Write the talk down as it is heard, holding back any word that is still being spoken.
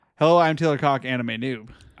Hello, I'm Taylor Cock, anime noob.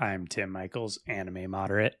 I'm Tim Michaels, anime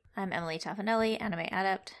moderate. I'm Emily Taffanelli, anime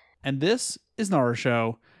adept. And this is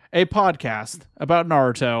NARUSHOW, a podcast about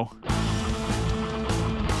Naruto.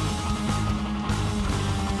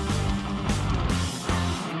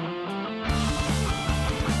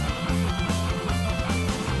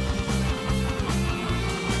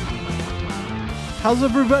 How's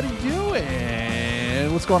everybody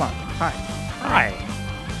doing? What's going on? Hi.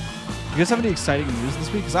 You guys have any exciting news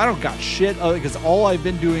this week? Because I don't got shit. Because all I've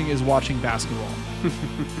been doing is watching basketball.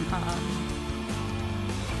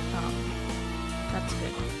 That's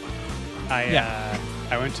good.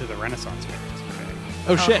 I went to the Renaissance Fair yesterday.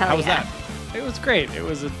 Oh shit! hell How was yeah. that? It was great. It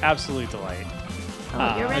was an absolute delight.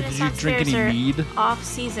 Oh, your did you Renaissance drink fairs any are mead? off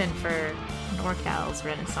season for NorCal's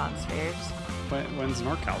Renaissance fairs. When's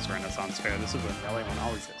NorCal's Renaissance Fair? This is when the LA one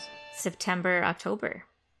always is. September, October.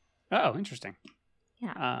 Oh, interesting.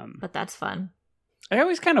 Yeah, but that's fun. I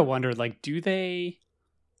always kind of wondered, do they,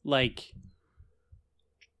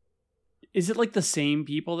 is it the same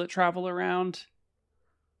people that travel around?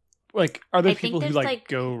 Are there people who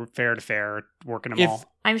go fair to fair, working them all?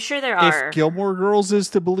 I'm sure there are. If Gilmore Girls is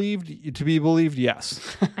to be believed,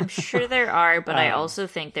 yes. I'm sure there are, but I also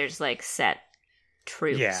think there's set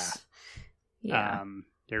troops. Yeah.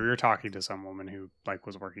 We were talking to some woman who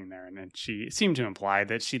was working there, and then she seemed to imply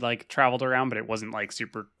that she traveled around, but it wasn't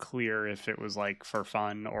super clear if it was for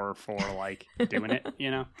fun or for doing it,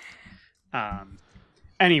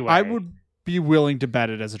 Anyway, I would be willing to bet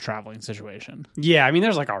it as a traveling situation. Yeah, I mean,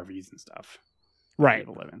 there's RVs and stuff, right,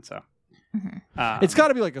 to live in. So it's got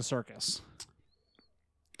to be a circus.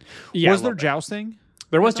 Yeah, was there jousting?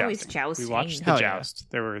 There was always jousting. We watched the Hell joust.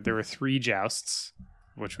 Yeah. There were 3 jousts,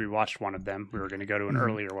 which we watched one of them. We were going to go to an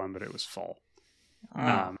earlier one, but it was full.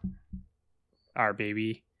 Our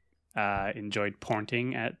baby enjoyed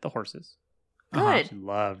pointing at the horses. Good. She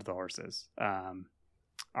loved the horses.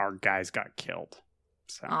 Our guys got killed.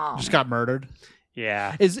 So just got murdered.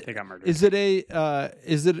 Yeah, they got murdered. Is it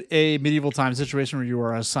a medieval time situation where you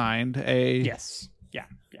are assigned a? Yes. Yeah.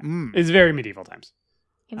 It's very medieval times.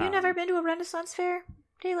 Have you never been to a Renaissance fair,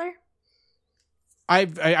 Taylor? I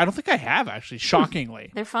don't think I have, actually.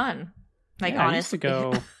 Shockingly, They're fun. Honestly,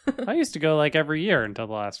 I used to go every year until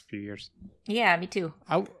the last few years. Yeah, me too.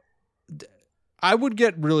 I would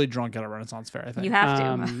get really drunk at a Renaissance fair, I think. You have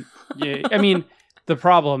to. Yeah, I mean, the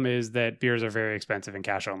problem is that beers are very expensive and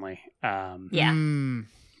cash only. Yeah.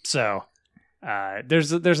 So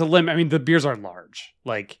there's a limit. I mean, the beers are large.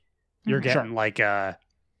 You're getting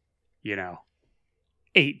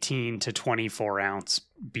 18 to 24 ounce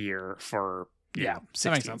beer for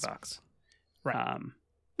 $16. Right.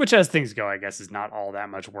 Which, as things go, I guess is not all that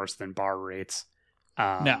much worse than bar rates.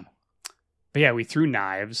 No. But yeah, we threw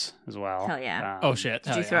knives as well. Hell yeah. Oh shit.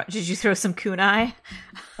 Did you throw some kunai?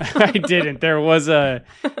 I didn't. There was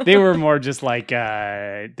they were more just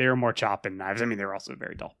they were more chopping knives. I mean, they were also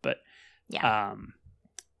very dull, but yeah.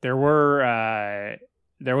 There was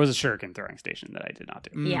a shuriken throwing station that I did not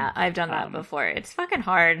do. Yeah, I've done that before. It's fucking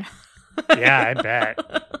hard. Yeah, I bet.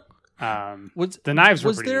 The knives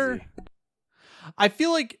were pretty easy. I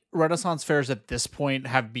feel like Renaissance fairs at this point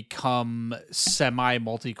have become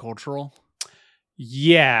semi-multicultural.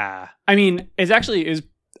 Yeah. I mean, it's actually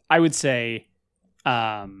I would say,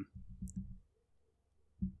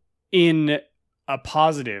 in a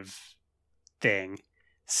positive thing,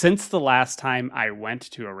 since the last time I went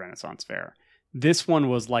to a Renaissance fair, this one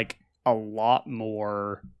was a lot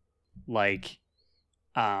more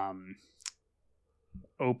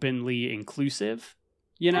openly inclusive,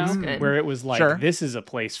 where it was sure. This is a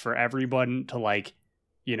place for everyone to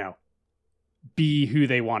be who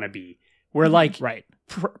they want to be. Where right.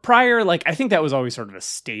 Prior, I think that was always sort of a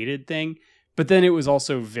stated thing, but then it was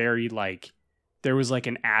also very there was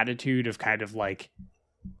an attitude of kind of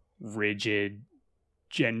rigid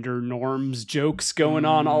gender norms jokes going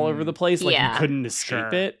on all over the place. You couldn't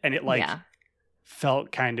escape it, and it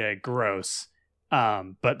felt kind of gross.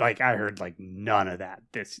 But I heard none of that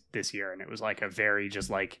this year, and it was a very just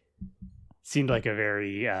seemed like a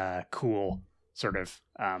very cool sort of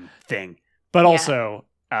thing. But also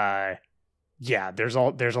there's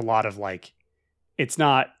a lot of it's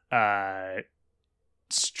not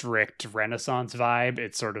strict Renaissance vibe.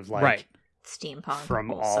 It's sort of right. Steampunk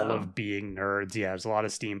from also. all of being nerds. Yeah, there's a lot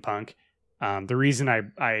of steampunk. The reason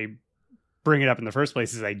I bring it up in the first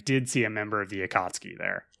place is I did see a member of the Akatsuki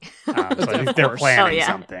there. So I think they're planning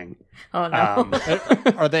something. Oh no.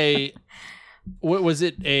 Are they? Was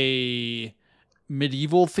it a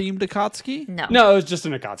medieval themed Akatsuki? No, it was just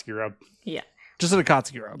an Akatsuki robe. Yeah, just an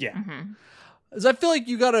Akatsuki robe. Yeah. Mm-hmm. Is I feel like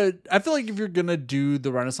if you're gonna do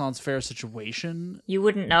the Renaissance Fair situation, You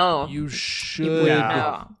wouldn't know. you should You wouldn't Yeah.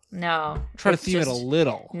 know. No. try to It's theme it a just-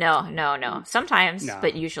 little. No. Sometimes, No.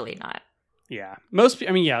 but usually not. Yeah. Most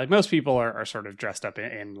people are sort of dressed up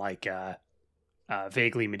in like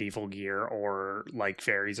vaguely medieval gear or like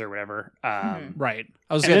fairies or whatever. Right.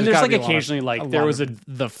 I was And gonna then there's gotta like be a lot occasionally of- like a there lot was of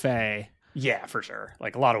the Fae. yeah, for sure.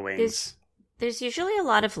 Like a lot of wings. There's usually a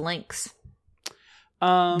lot of links.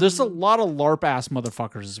 There's a lot of LARP ass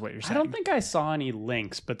motherfuckers, is what you're I saying. don't think I saw any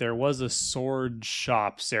links, but there was a sword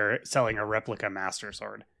shop selling a replica master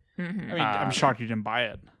sword. Hmm I mean, I'm shocked you didn't buy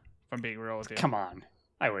it. If I'm being real with you. Come on.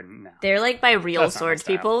 I wouldn't know. They're like by real That's not my swords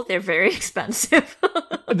style. people. They're very expensive.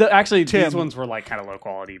 Actually, Tim. these ones were like kind of low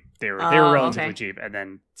quality. They were Oh, relatively okay. cheap, and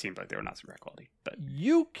then it seemed like they were not super high quality. But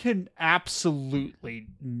You can absolutely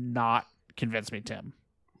not convince me, Tim,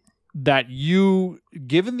 that you,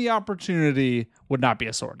 given the opportunity, would not be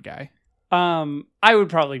a sword guy. I would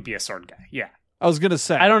probably be a sword guy. Yeah, I was gonna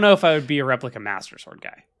say, I don't know if I would be a replica master sword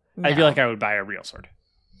guy. I feel No. like I would buy a real sword.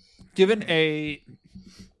 given a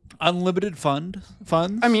unlimited funds.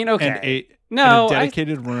 I mean, okay. and a No,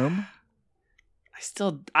 dedicated room.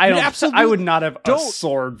 I You don't. absolutely I would not have a don't-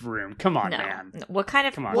 sword room. Come on, No. man. What kind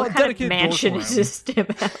of Come on. Well, what kind of dedicated mansion dork is room. this Tim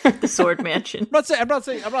have? The sword mansion. I'm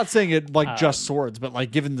not saying it like just Um, swords, but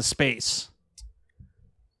like given the space.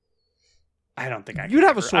 I don't think I. You'd could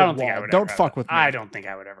have a ever- sword I don't think I wall. would Don't ever have fuck a- with me. I don't think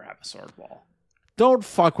I would ever have a sword wall. Don't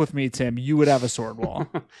fuck with me, Tim. You would have a sword wall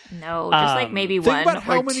No, just like maybe think one about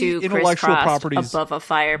how or many two intellectual crisscrossed properties above a that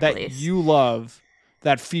fireplace. you love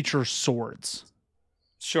that feature swords.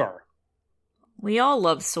 Sure. We all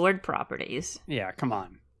love sword properties. Yeah. Come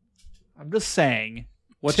on. I'm just saying.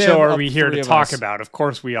 What Tim show are of we the here three to of talk us- about? Of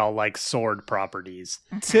course, we all like sword properties.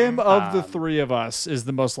 Tim of the Um, three of us is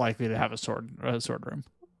the most likely to have a sword room.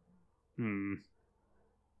 Hmm.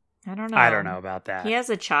 I don't know. I don't know about that. He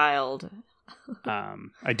has a child.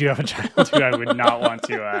 I do have a child who I would not want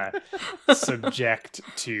to subject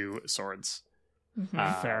to swords.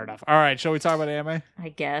 Fair enough. All right, shall we talk about anime? I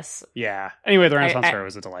guess. Yeah. Anyway, the Renaissance I- Fair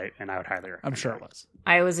was a delight, and I would highly recommend I'm sure it was.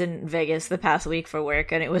 I was in Vegas the past week for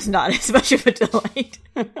work, and it was not as much of a delight.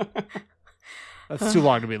 That's too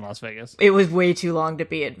long to be in Las Vegas. It was way too long to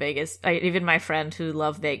be in Vegas. Even my friend who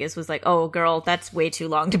loved Vegas was like, "Oh, girl, that's way too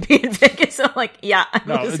long to be in Vegas." I'm like, "Yeah, I'm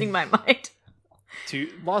No, losing my mind."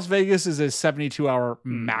 Las Vegas is a 72-hour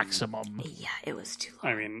maximum. Yeah, it was too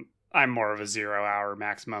long. I mean, I'm more of a 0 hour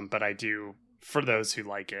maximum, but I do, for those who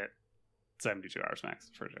like it, 72 hours max,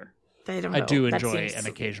 for sure. I don't know. I do That enjoy seems an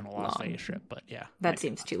occasional Las long. Vegas trip, but yeah. That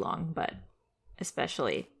seems too long, but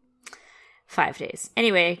especially 5 days.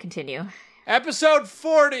 Anyway, continue. Episode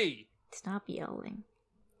 40! Stop yelling.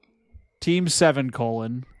 Team 7,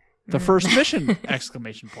 the first mission,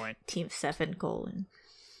 exclamation point. Team 7, colon.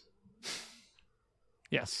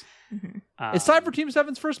 Yes. Um, It's time for Team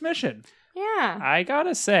 7's first mission. Yeah. I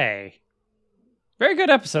gotta say, very good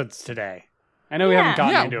episodes today. I know we haven't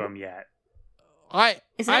gotten Yeah. into them yet.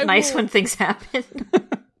 Isn't it nice when things happen?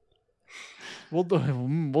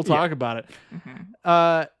 We'll talk about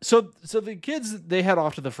it. So the kids, they head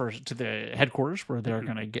off to the headquarters where they're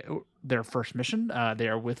gonna get their first mission. They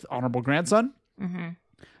are with Honorable Grandson,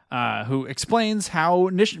 who explains how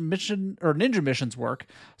ninja missions work.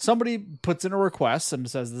 Somebody puts in a request and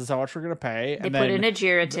says, "This is how much we're gonna pay." They And put then in a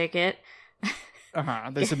JIRA ticket.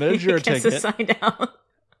 they submit a JIRA Gets ticket, assigned out.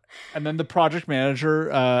 and then the project manager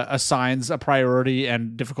assigns a priority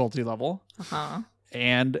and difficulty level,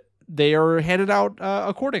 and they are handed out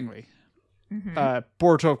accordingly.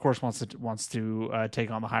 Boruto, of course, wants to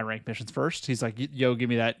take on the high rank missions first. He's like, "Yo, give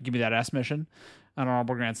me that S mission." And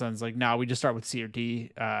Honorable Grandson's like, "No, we just start with C or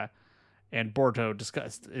D." And Boruto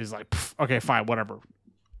is like, "Okay, fine, whatever.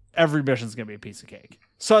 Every mission's gonna be a piece of cake."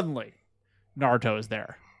 Suddenly, Naruto is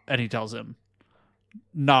there, and he tells him,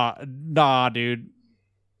 "Nah, dude.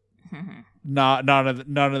 None of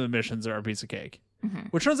the missions are a piece of cake,"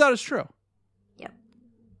 which turns out is true. Yep.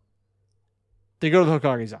 They go to the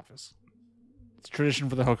Hokage's office. It's tradition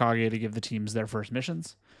for the Hokage to give the teams their first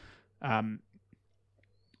missions.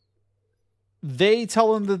 They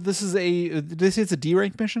tell them that this is did they say it's a D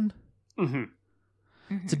rank mission?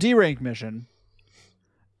 It's a D rank mission,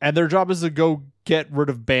 and their job is to go get rid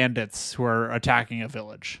of bandits who are attacking a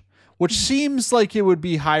village, which seems like it would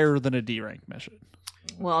be higher than a D rank mission.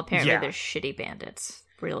 Well, apparently Yeah. they're shitty bandits.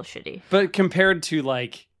 Real shitty. But compared to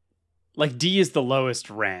like D is the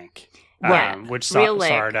lowest rank, Right. which Real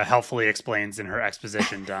lick. Sarada helpfully explains in her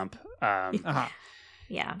exposition dump.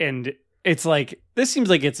 Yeah. And it's like this seems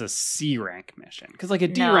like it's a C rank mission because like a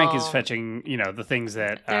D rank is fetching the things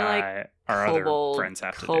that like our other friends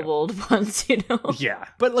have to do. Kobold ones, Yeah,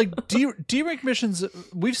 but like D rank missions,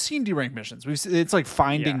 we've seen D rank missions. It's like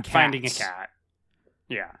finding a cat.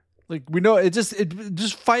 Yeah, like we know it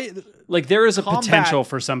just fight. Like there is a potential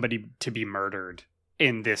for somebody to be murdered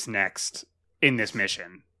in this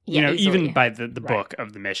mission. Yeah, even by the book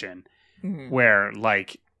of the mission, where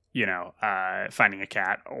like. Finding a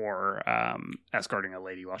cat or escorting a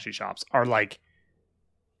lady while she shops are like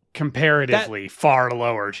comparatively far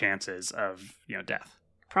lower chances of death.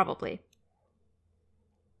 Probably.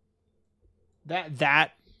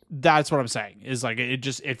 That's what I'm saying is like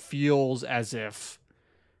it feels as if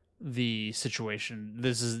the situation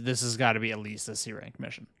this has got to be at least a C rank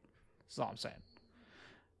mission. That's all I'm saying.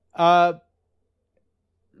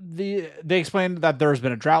 They explained that there's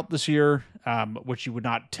been a drought this year, which you would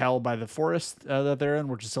not tell by the forest that they're in,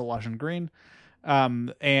 which is still lush and green.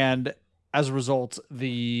 And as a result, what's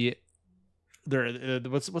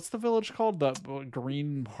the village called? The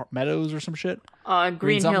Green Meadows or some shit?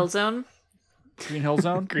 Green Hill Zone. Green Hill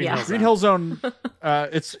Zone. Green Hill Zone.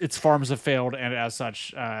 Its farms have failed, and as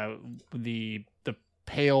such, the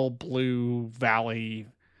pale blue valley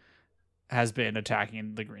has been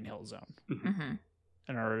attacking the Green Hill Zone. Mm-hmm.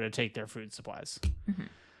 In order to take their food supplies. Mm-hmm.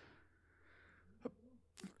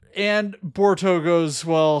 And Boruto goes,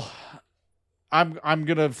 well, I'm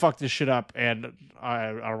gonna fuck this shit up, and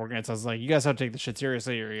our organization like, you guys have to take this shit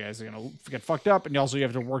seriously, or you guys are gonna get fucked up, and you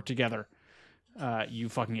have to work together, you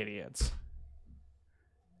fucking idiots.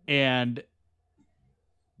 And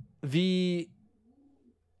I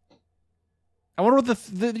wonder what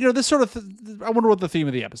I wonder what the theme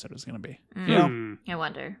of the episode is gonna be. I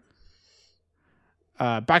wonder.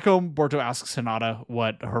 Back home, Boruto asks Hinata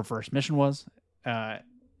what her first mission was.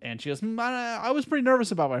 And she goes, I was pretty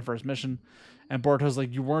nervous about my first mission. And Boruto's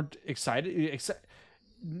like, you weren't excited?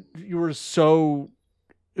 You were so...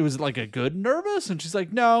 It was like a good nervous? And she's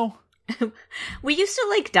like, no. We used to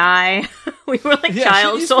like die. We were like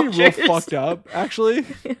child soldiers. She used to be real fucked up, actually.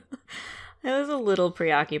 I was a little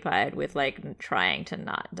preoccupied with like trying to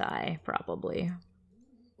not die, probably.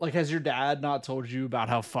 Like, has your dad not told you about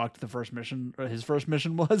how fucked his first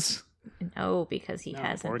mission was? No, because he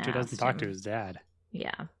hasn't. Boruto doesn't talk to his dad.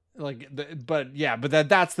 Yeah. Like, but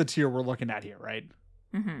that's the tier we're looking at here, right?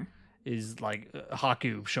 Mm-hmm. Is like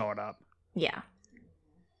Haku showing up. Yeah.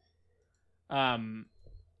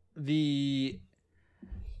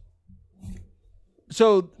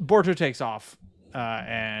 So Boruto takes off,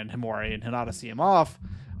 and Himori and Hinata see him off.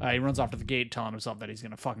 He runs off to the gate, telling himself that he's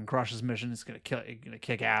gonna fucking crush his mission. He's gonna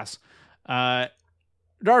kick ass. Naruto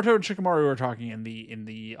and Shikamaru are talking in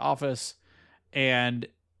the office, and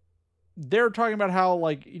they're talking about how,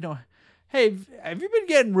 like, hey, have you been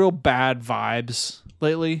getting real bad vibes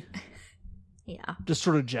lately? Yeah. Just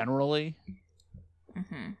sort of generally.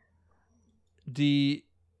 Mm-hmm. Shit's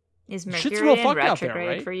Is real Mercury in fucked out retrograde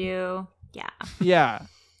there, right? for you? Yeah. Yeah.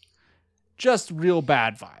 Just real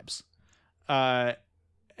bad vibes.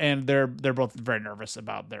 And they're both very nervous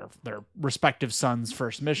about their respective sons'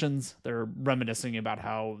 first missions. They're reminiscing about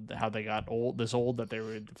how they got old that they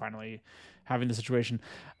were finally having the situation.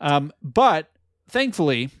 But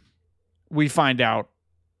thankfully, we find out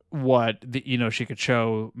what the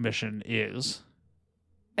Inoshikacho mission is.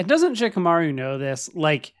 And doesn't Shikamaru know this?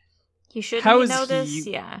 Like, he shouldn't know this?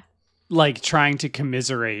 Yeah. Like, trying to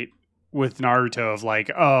commiserate with Naruto of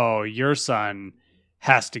like, oh, your son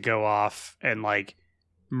has to go off and like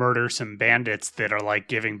murder some bandits that are like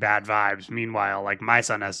giving bad vibes. Meanwhile, like my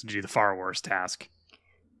son has to do the far worse task.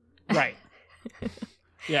 Right.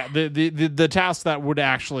 Yeah, the task that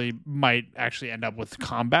might actually end up with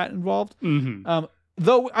combat involved. Mm-hmm.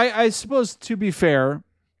 Though I suppose, to be fair,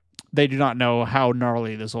 they do not know how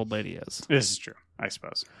gnarly this old lady is. This is true, I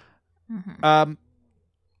suppose. Mm-hmm.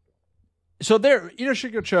 So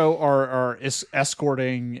Inoshikacho are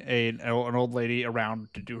escorting an old lady around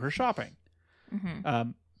to do her shopping.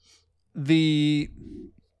 Mm-hmm.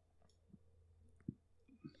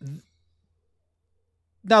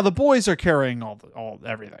 Now the boys are carrying all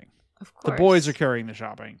everything. Of course. The boys are carrying the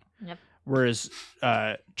shopping. Yep. Whereas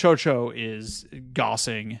Chocho is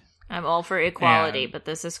gossing. I'm all for equality, but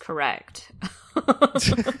this is correct.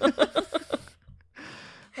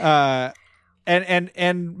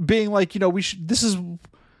 And being like, we should. This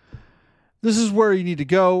is where you need to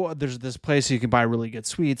go. There's this place you can buy really good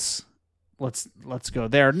sweets. Let's go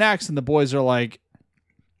there next. And the boys are like,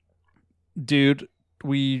 dude,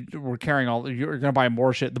 we're carrying you're gonna buy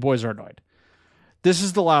more shit. The boys are annoyed. This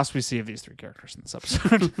is the last we see of these three characters in this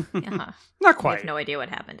episode. Uh-huh. Not quite. I have no idea what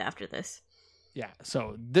happened after this. Yeah,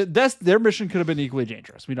 so that's their mission could have been equally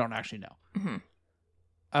dangerous. We don't actually know.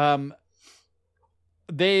 Mm-hmm.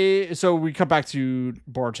 So we come back to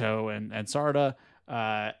Boruto and Sarada,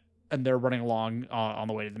 and they're running along on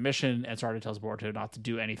the way to the mission, and Sarada tells Boruto not to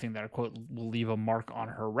do anything that, quote, will leave a mark on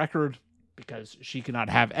her record, because she cannot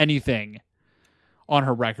have anything on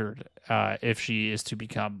her record if she is to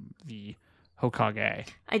become the Hokage.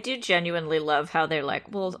 I do genuinely love how they're like,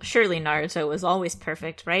 well, surely Naruto was always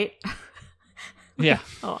perfect, right? Yeah.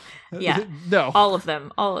 Oh, yeah. No. All of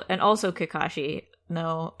them. And also Kakashi.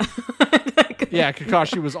 No. Yeah,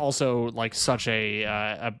 Kakashi was also like such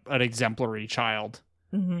an exemplary child.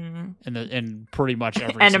 Mm-hmm. In pretty much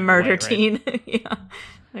every and a murder way, teen. Right? Yeah.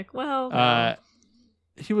 Like, well, no.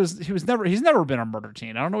 he's never been a murder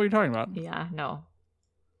teen. I don't know what you're talking about. Yeah, no.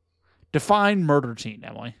 Define murder teen,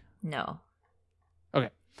 Emily. No. Okay.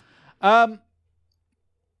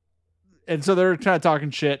 And so they're kind of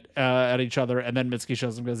talking shit at each other, and then Mitsuki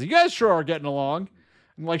shows them and goes, "You guys sure are getting along."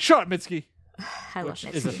 I'm like, "Shut up, Mitsuki." I love Which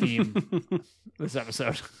Mitsuki. is a theme this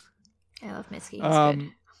episode. I love Mitsuki. It's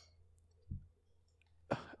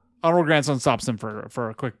good. Honorable Grandson stops them for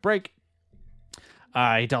a quick break.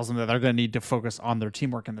 He tells them that they're going to need to focus on their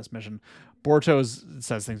teamwork in this mission. Boruto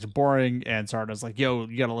says things are boring, and Sarada's like, "Yo,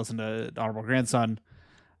 you got to listen to Honorable Grandson."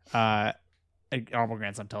 Honorable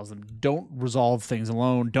Grandson tells them, don't resolve things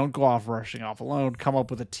alone. Don't go off rushing off alone. Come up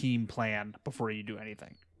with a team plan before you do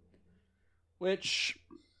anything. Which,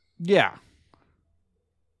 yeah.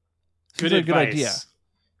 Good advice. Good idea.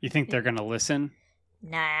 You think they're going to listen?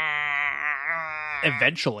 Nah.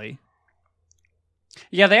 Eventually.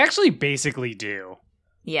 Yeah, they actually basically do.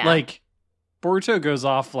 Yeah. Like, Boruto goes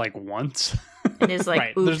off like once. And is like,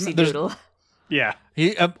 right. oopsie doodle. Yeah.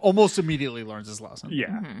 He almost immediately learns his lesson.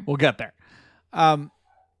 Yeah. Mm-hmm. We'll get there. So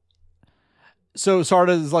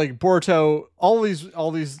Sarada is like, Boruto, all these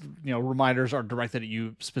reminders are directed at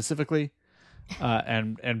you specifically.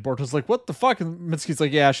 And Boruto's like, what the fuck? And Mitsuki's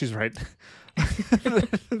like, yeah, she's right.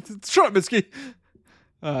 Shut up, Mitsuki.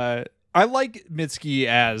 I like Mitsuki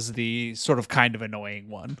as the sort of kind of annoying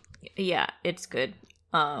one. Yeah, it's good.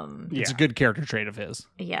 It's a good character trait of his.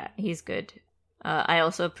 Yeah, he's good. I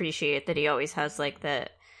also appreciate that he always has like the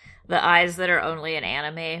eyes that are only in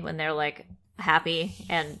anime when they're like happy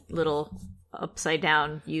and little upside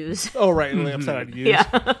down views. Oh, right. Upside down views.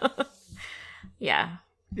 Yeah. Yeah.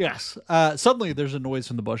 Yes. Suddenly there's a noise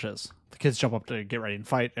from the bushes. The kids jump up to get ready and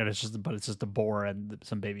fight, and it's just a boar and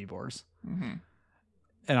some baby boars. Mm-hmm.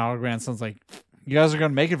 And our grandson's like, you guys are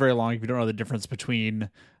going to make it very long if you don't know the difference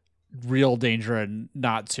between real danger and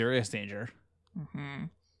not serious danger. Mm-hmm.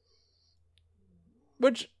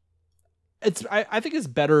 Which, I think it's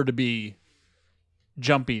better to be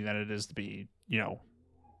jumpy than it is to be,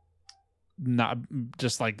 not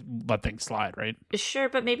just like let things slide, right? Sure,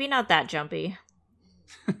 but maybe not that jumpy.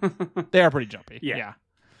 They are pretty jumpy. Yeah. Yeah.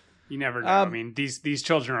 You never know. I mean, these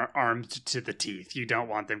children are armed to the teeth. You don't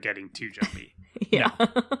want them getting too jumpy. Yeah.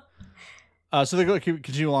 No. So they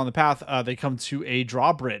continue along the path. They come to a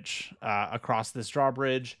drawbridge. Across this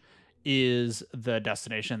drawbridge is the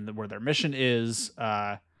destination where their mission is.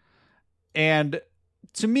 And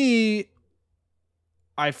to me,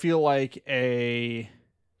 I feel like the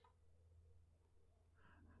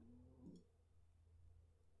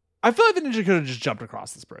ninja could have just jumped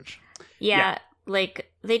across this bridge. Yeah,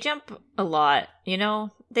 like they jump a lot, They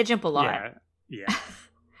jump a lot. Yeah.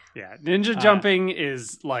 Yeah. Ninja jumping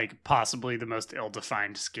is like possibly the most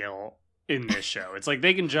ill-defined skill in this show. It's like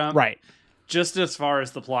they can jump just as far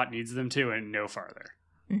as the plot needs them to and no farther.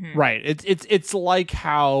 Mm-hmm. Right. It's like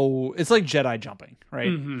Jedi jumping, right?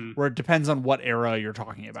 Mm-hmm. Where it depends on what era you're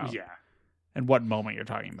talking about. Yeah. And what moment you're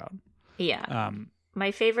talking about. Yeah.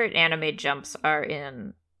 My favorite anime jumps are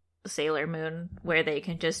in Sailor Moon, where they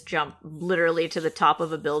can just jump literally to the top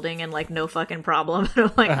of a building and like no fucking problem. And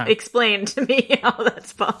I'm like, explain to me how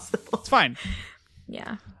that's possible. It's fine.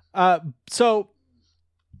 Yeah. So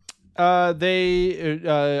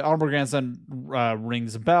Honorable Grandson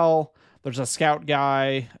rings a bell. There's a scout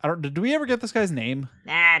guy. Did we ever get this guy's name?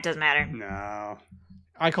 Nah, it doesn't matter. No.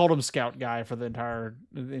 I called him Scout Guy for the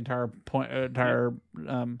entire point.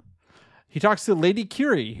 He talks to Lady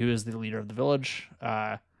Curie, who is the leader of the village.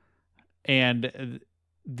 And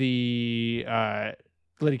the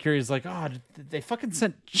Lady Curie is like, oh, they fucking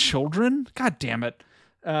sent children? God damn it.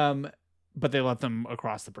 But they let them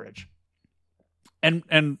across the bridge.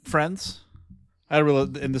 And friends,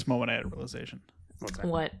 in this moment I had a realization. What's that?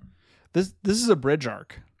 What? This is a bridge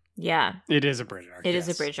arc. Yeah. It is a bridge arc. It is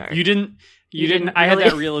a bridge arc. You didn't really... I had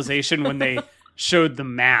that realization when they showed the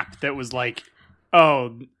map that was like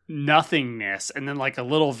nothingness, and then like a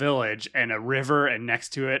little village and a river, and next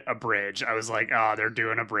to it a bridge. I was like, oh, they're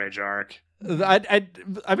doing a bridge arc.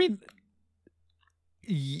 I mean,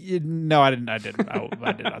 no, I didn't. I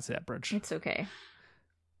did not see that bridge. It's okay,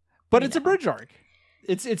 but it's a bridge arc.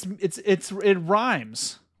 It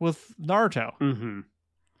rhymes with Naruto. Mm-hmm.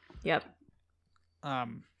 Yep.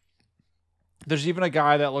 There's even a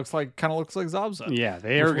guy that kind of looks like Zabuza. Yeah,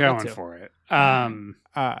 they are going for it.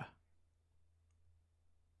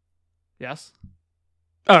 Yes.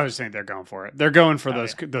 Oh, I was saying they're going for it. They're going for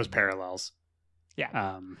those parallels.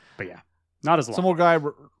 Yeah. But yeah, not as long. Some old guy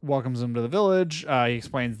welcomes him to the village. He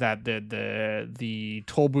explains that the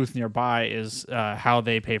toll booth nearby is how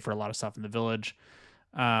they pay for a lot of stuff in the village,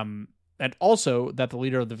 and also that the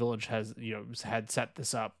leader of the village had set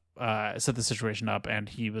the situation up, and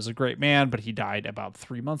he was a great man, but he died about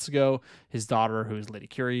 3 months ago. His daughter, who is Lady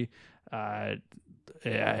Curie, has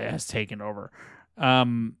taken over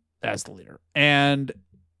as the leader. And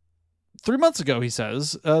 3 months ago, he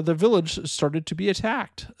says, the village started to be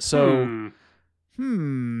attacked. So,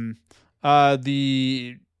 the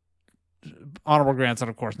honorable grandson,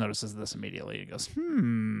 of course, notices this immediately. He goes,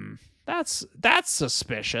 that's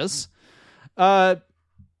suspicious.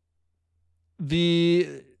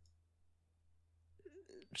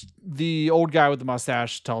 The old guy with the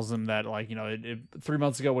mustache tells him that, 3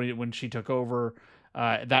 months ago when she took over,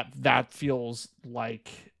 that feels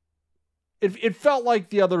like it felt like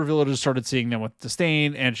the other villagers started seeing them with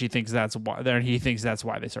disdain, and he thinks that's why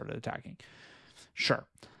they started attacking. Sure.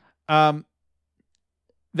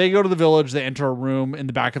 They go to the village. They enter a room. In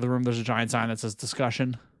the back of the room, there's a giant sign that says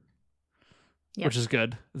discussion. Yep. Which is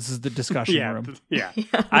good. This is the discussion room. Yeah.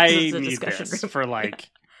 I need this for when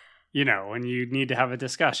you need to have a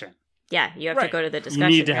discussion. Yeah, you have to go to the discussion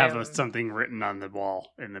room. You need to have something written on the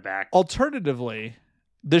wall in the back. Alternatively,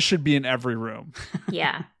 this should be in every room.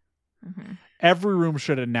 Yeah. Mm-hmm. Every room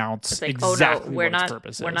should announce exactly what its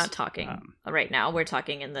purpose is. We're not talking right now. We're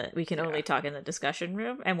talking we can only talk in the discussion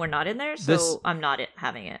room, and we're not in there, so I'm not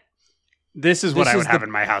having it. This is what I would have in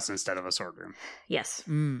my house instead of a sword room. Yes.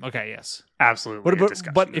 Okay, yes. Absolutely.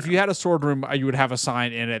 But if you had a sword room, you would have a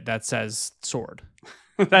sign in it that says sword.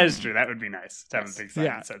 That is true. That would be nice to have a big sign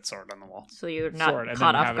that said sword on the wall. So you're not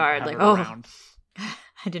caught off guard, around.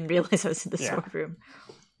 I didn't realize I was in the sword room.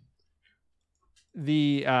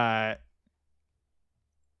 Then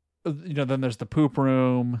there's the poop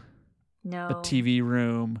room. No. The TV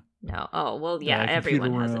room. No. Oh, well, yeah,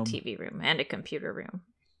 everyone has a TV room and a computer room.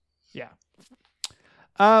 Yeah.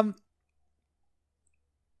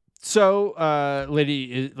 So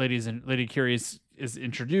Lady Curie is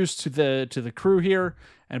introduced to the crew here,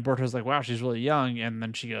 and Boruto's like, wow, she's really young. And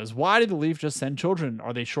then she goes, why did the Leaf just send children?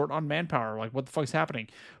 Are they short on manpower? Like, what the fuck's happening?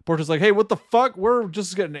 Boruto's like, hey, what the fuck? We're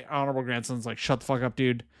just getting honorable grandsons. Like, shut the fuck up,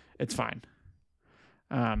 dude. It's fine.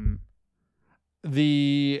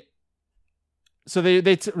 So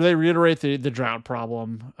they reiterate the drought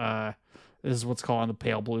problem. This is what's called in the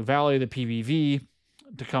Pale Blue Valley, the PVV,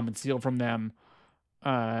 to come and steal from them.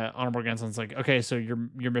 Honorable Grandson's like, okay, so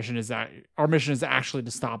your mission is that our mission is actually to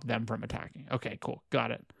stop them from attacking. Okay, cool, got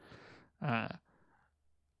it.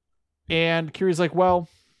 And Kirie's like, well,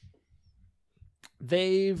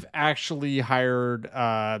 they've actually hired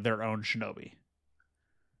their own shinobi.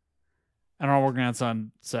 And Honorable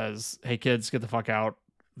Grandson says, hey kids, get the fuck out.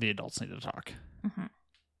 The adults need to talk. Mm-hmm.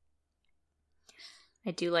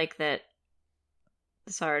 I do like that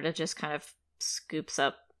Sarada just kind of scoops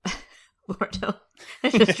up Boruto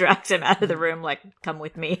and just drags him out of the room like, come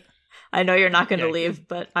with me. I know you're not going to leave,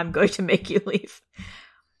 but I'm going to make you leave.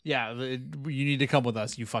 Yeah, you need to come with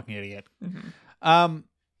us, you fucking idiot. Mm-hmm.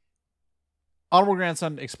 Honorable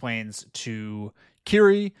Grandson explains to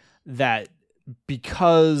Kirie that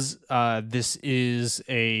because this is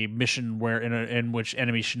a mission in which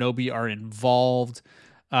enemy shinobi are involved,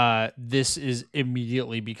 this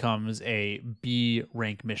immediately becomes a B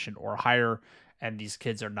rank mission or higher, and these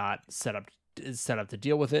kids are not set up to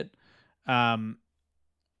deal with it.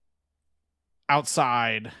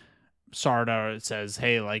 Outside, Sarada says,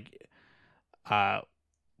 "Hey, like,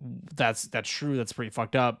 that's true. That's pretty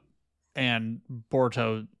fucked up." And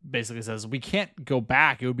Boruto basically says, "We can't go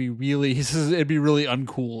back. It'd be really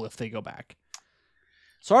uncool if they go back."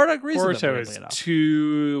 Sarada agrees. Boruto is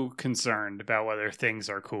too concerned about whether things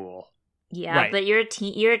are cool. Yeah, right. But you're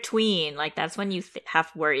a tween. Like, that's when you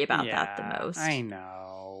have to worry about that the most. I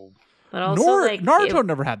know. But also, Naruto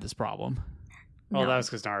never had this problem. Well, that was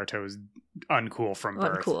because Naruto was uncool from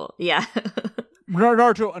birth. Uncool, yeah.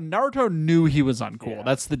 Naruto knew he was uncool. Yeah.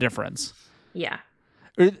 That's the difference. Yeah.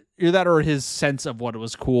 Either that or his sense of what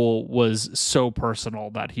was cool was so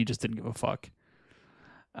personal that he just didn't give a fuck.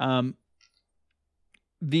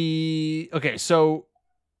 So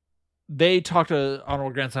they talk to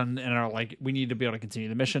Honorable Grandson and are like, we need to be able to continue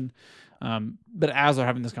the mission. But as they're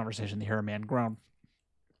having this conversation, they hear a man groan.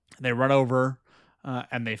 They run over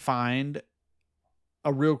and they find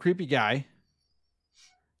a real creepy guy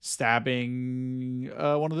stabbing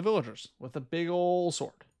one of the villagers with a big old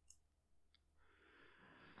sword.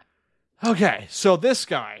 Okay, so this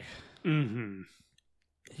guy,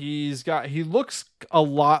 he looks a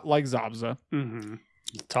lot like Zabuza.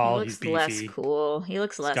 He's tall, he looks he's beefy. less cool. He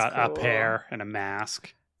looks less cool. He's got up hair and a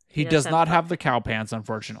mask. He does not have the cow pants,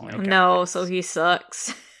 unfortunately. Okay. No, so he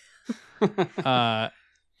sucks.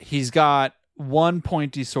 He's got one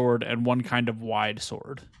pointy sword and one kind of wide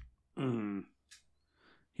sword.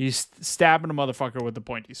 He's stabbing a motherfucker with the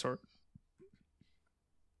pointy sword.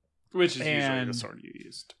 Which is usually the sword you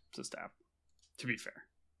used to stab, to be fair.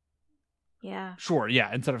 Yeah. Sure,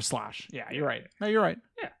 yeah, instead of slash. Yeah, you're right. No, you're right.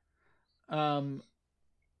 Yeah.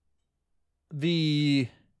 He's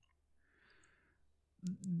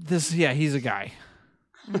a guy.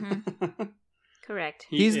 Correct.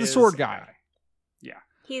 He's the sword guy. Yeah.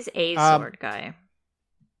 He's a sword guy.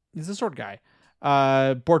 He's a sword guy.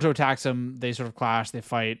 Boruto attacks him. They sort of clash. They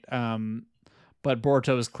fight. But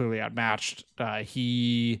Boruto is clearly outmatched.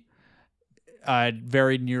 He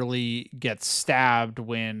very nearly gets stabbed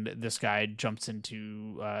when this guy jumps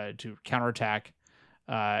into to counterattack.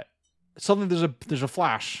 Suddenly there's a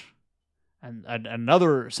flash, and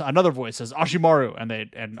another voice says Ashimaru,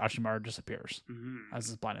 and Ashimaru disappears as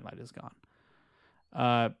his blinding light is gone.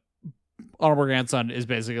 Honorable Grandson is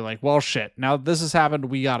basically like, well, shit. Now that this has happened,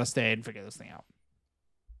 we gotta stay and figure this thing out.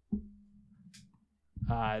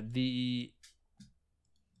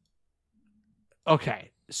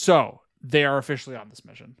 Okay, so they are officially on this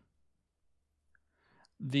mission.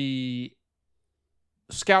 The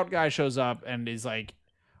scout guy shows up and is like,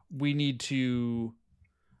 we need to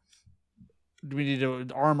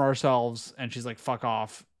arm ourselves, and she's like, fuck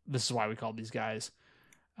off. This is why we called these guys.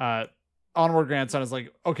 Onward Grandson is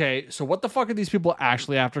like, okay, so what the fuck are these people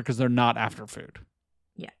actually after? Because they're not after food.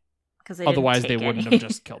 Yeah, because otherwise they wouldn't have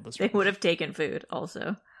just killed this. They would have taken food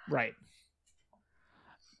also. Right.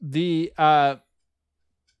 The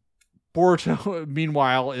Boruto,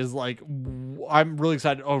 meanwhile, is like, I'm really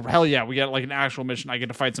excited. Oh hell yeah, we got like an actual mission. I get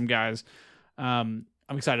to fight some guys. I'm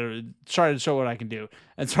excited. Try to show what I can do.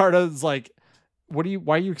 And Sarda's like,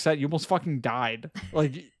 why are you excited? You almost fucking died.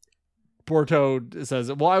 Like, Boruto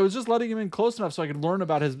says, well, I was just letting him in close enough so I could learn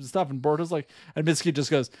about his stuff. And Boruto's like, and Mitsuki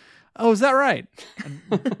just goes, oh, is that right? And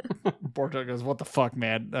Boruto goes, what the fuck,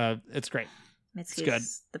 man? It's great. Mitsuki's good.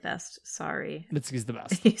 The best. Sorry. Mitsuki's the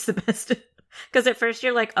best. He's the best. Because at first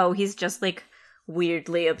you're like, oh, he's just like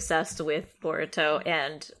weirdly obsessed with Boruto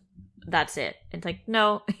and that's it. And like,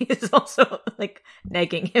 no, he's also like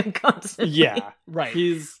negging him constantly. Yeah, right.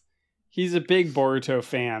 He's a big Boruto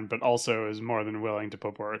fan, but also is more than willing to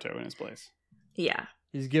put Boruto in his place. Yeah.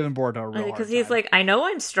 He's giving Boruto a real hard time. Because he's like, I know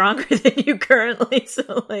I'm stronger than you currently,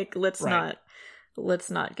 so like, let's not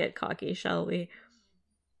get cocky, shall we?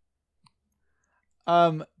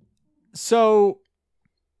 So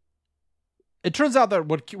it turns out that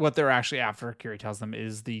what they're actually after, Kiri tells them,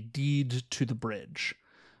 is the deed to the bridge.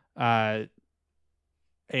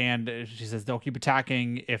 And she says they'll keep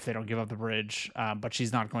attacking if they don't give up the bridge, but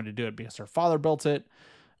she's not going to do it because her father built it.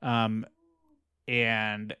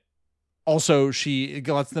 And also she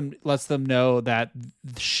lets them know that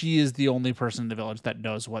she is the only person in the village that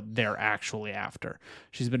knows what they're actually after.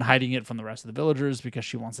 She's been hiding it from the rest of the villagers because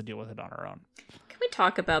she wants to deal with it on her own. Can we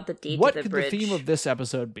talk about the deed what to the could bridge? the theme of this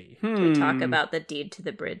episode be? Can we talk about the deed to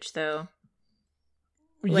the bridge, though?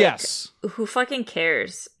 Like, yes. Who fucking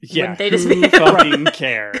cares? Yeah, Wouldn't they just who fucking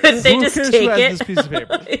cares? Couldn't they Who just cares take who has it? this piece of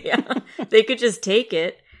paper? Yeah, they could just take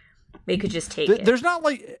it. They could just take it. There's not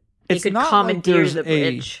like They it's could not commandeer like the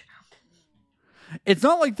bridge. It's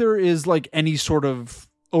not like there is like any sort of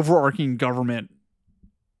overarching government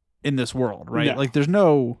in this world, right? No. Like there's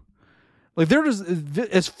no, like they're just,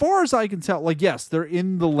 as far as I can tell, like yes, they're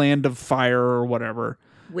in the land of fire or whatever.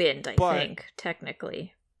 Wind, I think,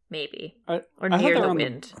 technically, maybe, or I near thought the they're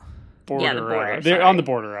wind. Border the border, of. They're sorry. on the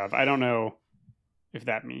border of. I don't know if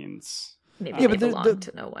that means. Maybe they belong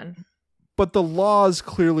to no one. But the laws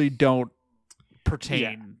clearly don't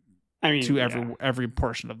pertain to every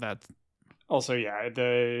portion of that. Also, yeah,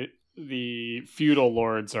 the feudal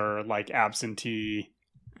lords are like absentee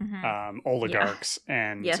oligarchs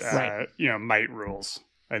and might rules.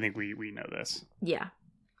 I think we know this. Yeah.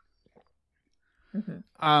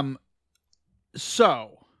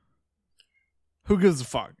 So who gives a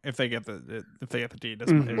fuck if they get the deed?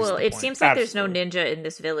 Well, it seems like there's no ninja in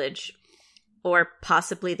this village. or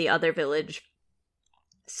possibly the other village.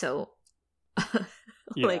 So,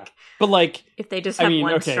 like, but like, if they just have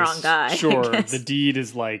one strong guy, sure, the deed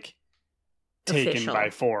is like taken official. by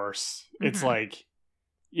force. It's like,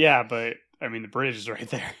 yeah, but I mean, the bridge is right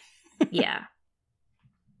there. Yeah.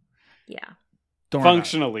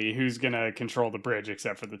 Functionally, who's gonna control the bridge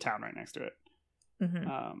except for the town right next to it?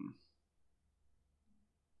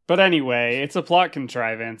 But anyway, it's a plot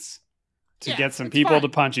contrivance to get some people to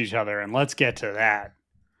punch each other, and let's get to that.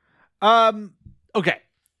 Okay.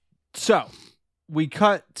 So we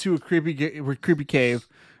cut to a creepy cave.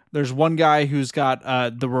 There's one guy who's got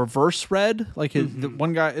the reverse red. Like the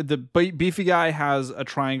one guy, the beefy guy, has a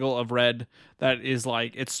triangle of red that is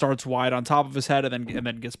like it starts wide on top of his head and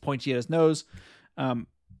then gets pointy at his nose.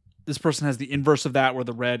 This person has the inverse of that, where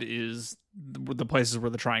the red is the places where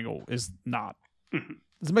the triangle is not.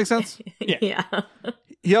 Does it make sense? Yeah.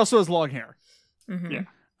 He also has long hair. Yeah.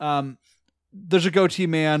 There's a goatee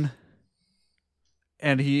man.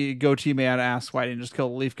 And goatee man asks why didn't you just kill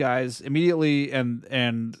the leaf guys immediately,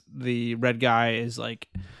 and the red guy is like,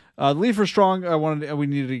 the leaf are strong. We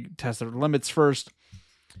need to test their limits first.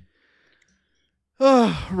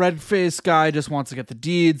 Red face guy just wants to get the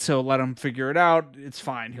deed, so let him figure it out. It's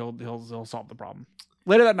fine. He'll solve the problem.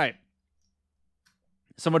 Later that night,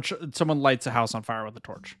 someone lights a house on fire with a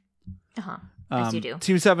torch. As you do.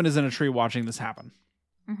 Team 7 is in a tree watching this happen.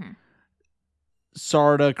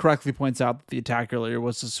 Sarda correctly points out that the attack earlier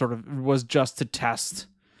was just to test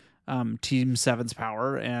Team 7's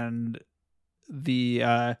power, and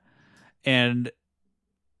and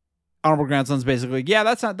Honorable Grandson's basically, yeah,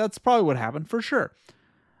 that's probably what happened for sure.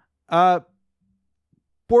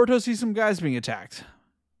 Boruto sees some guys being attacked.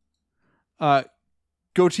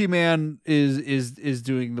 Goatee Man is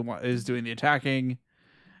doing the attacking,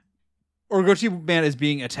 or Goatee Man is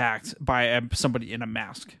being attacked by somebody in a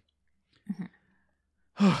mask.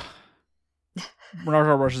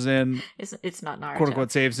 Naruto rushes in. It's not Naruto. Quote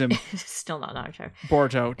unquote saves him. It's still not Naruto.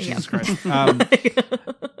 Boruto. Jesus Christ.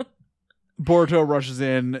 Boruto rushes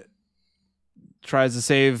in, tries to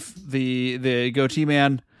save the goatee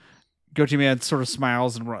man. Goatee man sort of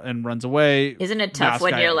smiles and runs away. Isn't it tough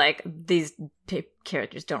when you're like, these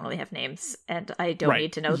characters don't really have names, and I don't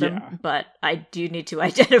need to know them, but I do need to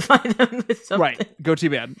identify them with something. Right. Goatee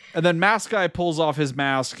man. And then mask guy pulls off his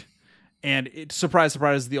mask. And surprise,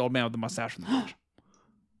 surprise, the old man with the mustache from the village.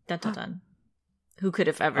 Dun, dun, dun. Who could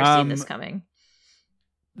have ever seen this coming?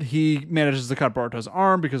 He manages to cut Boruto's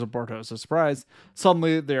arm because of Boruto's surprise.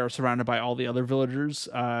 Suddenly, they are surrounded by all the other villagers,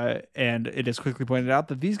 and it is quickly pointed out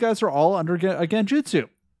that these guys are all under a genjutsu.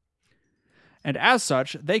 And as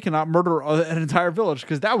such, they cannot murder an entire village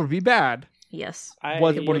because that would be bad. Yes.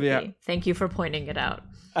 Thank you for pointing it out.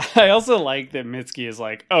 I also like that Mitsuki is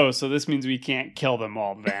like, oh, so this means we can't kill them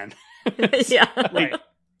all then. Yeah. Right.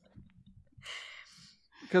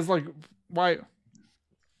 Because, like, why?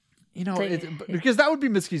 You know, because that would be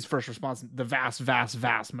Mitsuki's first response the vast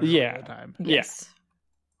majority of the time. Yes.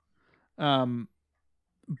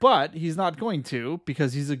 But he's not going to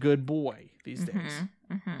because he's a good boy these days.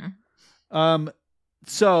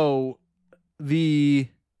 So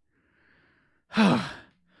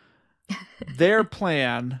their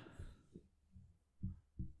plan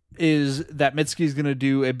is that Mitsuki's going to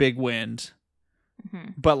do a big wind,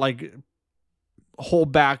 but like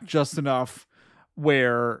hold back just enough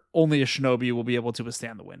where only a shinobi will be able to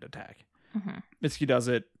withstand the wind attack. Mitsuki does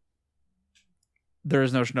it. There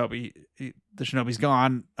is no shinobi. The shinobi's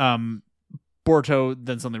gone. Boruto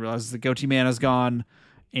then suddenly realizes the goatee man is gone,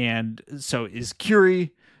 and so is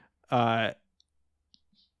Kiri. And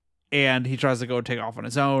he tries to go take off on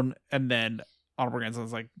his own, and then Honorable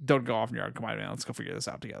Grandson's like, don't go off in your own. Come on, man. Let's go figure this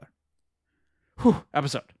out together. Whew,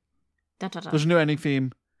 episode. There's a new ending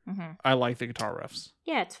theme. I like the guitar riffs.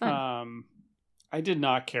 Yeah, it's fun. I did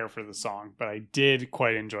not care for the song, but I did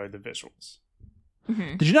quite enjoy the visuals.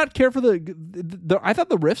 Did you not care for the I thought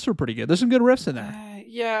the riffs were pretty good. There's some good riffs in there.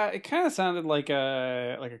 Yeah, it kind of sounded like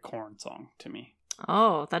a Korn song to me.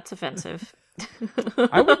 Oh, that's offensive.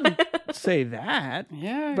 I wouldn't say that.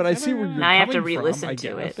 Yeah, but I see where you're now I have to coming re-listen from,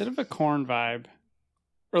 to a it. bit of a Korn vibe,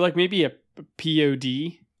 or like maybe a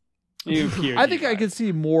POD. Maybe a POD I think vibe. I could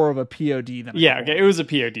see more of a POD than yeah. Okay, it was a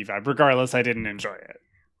POD vibe. Regardless, I didn't enjoy it.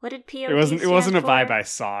 What did POD? It wasn't a vibe for? I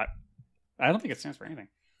sought. I don't think it stands for anything.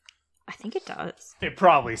 I think it does. It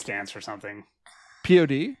probably stands for something.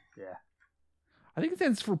 POD? Yeah. I think it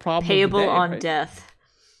stands for problem payable of the day, on right? death.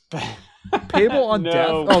 Payable on No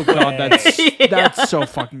death. Oh god, way. that's so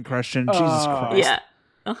fucking Christian. Jesus Christ. Yeah.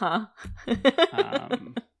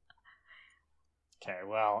 Okay,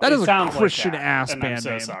 well, that is sounds a Christian like that, ass and band I'm so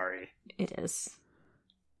name. sorry. It is.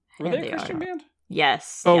 Were they a Christian band?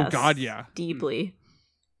 Yes. Oh, yes, God, yeah. Deeply.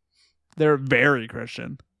 They're very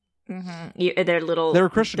Christian. Mm-hmm. They're a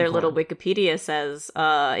Christian. Their little Wikipedia says,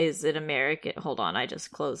 "Is an American." Hold on, I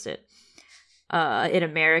just closed it. An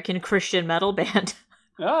American Christian metal band.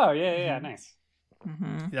 Oh yeah, nice.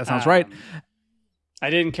 Mm-hmm. That sounds right. I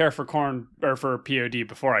didn't care for Korn or for POD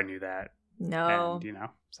before I knew that. No, and,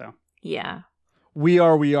 so yeah. We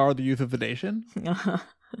are the youth of the nation.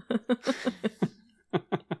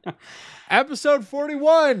 Episode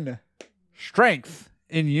 41, Strength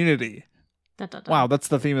in Unity. Dun, dun, dun. Wow, that's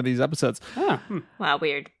the theme of these episodes. Wow,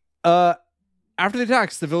 weird. After the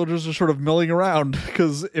attacks, the villagers are sort of milling around,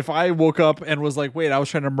 because if I woke up and was like, wait, I was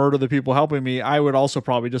trying to murder the people helping me, I would also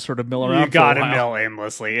probably just sort of mill around. You gotta mill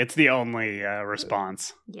aimlessly. It's the only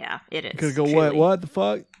response. Yeah, it is. Could go, what the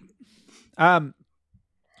fuck?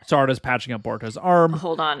 Sarda's patching up Boruto's arm.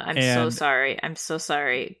 Hold on, I'm so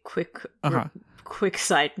sorry. Quick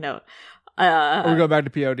side note. Are we going back to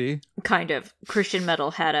POD? Kind of. Christian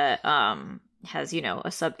metal had has a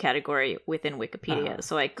subcategory within Wikipedia,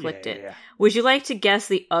 so I clicked it. Yeah. Would you like to guess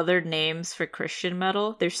the other names for Christian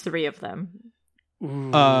metal? There's 3 of them.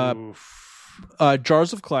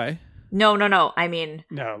 Jars of Clay. No. I mean,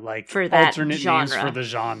 no, like for that alternate genre. Names for the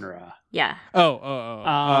genre. Yeah.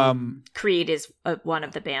 Creed is one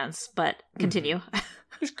of the bands, but continue.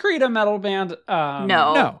 Is Creed a metal band?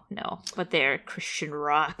 No. But they're Christian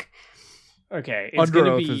rock. Okay, it's Under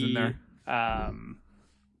gonna Oath be is in there.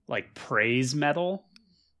 Like praise metal.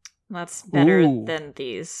 That's better than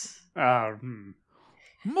these. Oh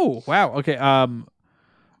wow. Okay.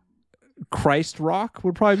 Christ rock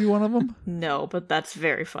would probably be one of them. No, but that's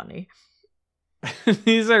very funny.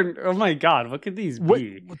 These are. Oh my god! What could these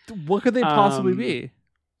be? What could they possibly be?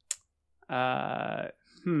 Uh,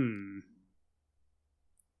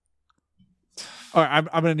 All right,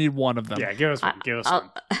 I'm gonna need one of them. Yeah, give us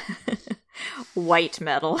one. White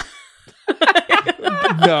metal.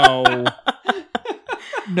 No.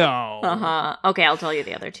 Okay, I'll tell you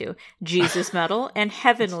the other 2. Jesus metal and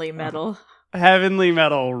heavenly metal. Heavenly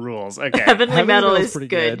metal rules. Okay. Heavenly metal is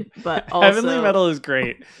good, but also heavenly metal is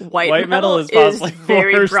great. White metal is possibly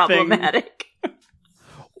very problematic.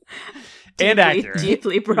 And accurate.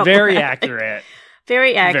 Deeply problematic. Very accurate.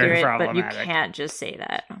 Very accurate, but you can't just say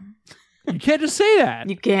that. You can't just say that.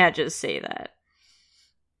 You can't just say that.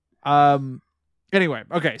 Anyway,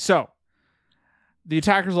 okay, so the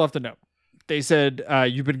attackers left a note. They said,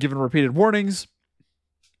 you've been given repeated warnings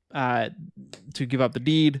to give up the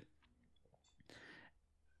deed.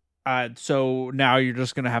 So now you're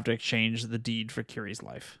just going to have to exchange the deed for Kiri's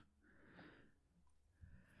life.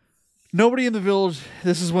 Nobody in the village,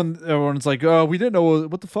 this is when everyone's like, oh, we didn't know,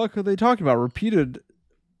 what the fuck are they talking about? Repeated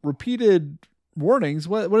warnings?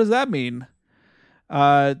 What does that mean?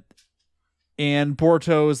 And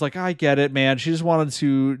Boruto is like, I get it, man. She just wanted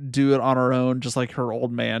to do it on her own, just like her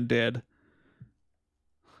old man did.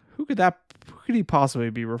 Who could he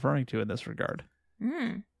possibly be referring to in this regard?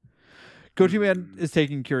 Goatee Man is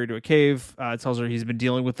taking Kiri to a cave. Tells her he's been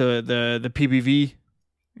dealing with the PBV,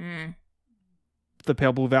 the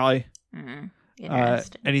Pale Blue Valley, and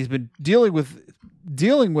he's been dealing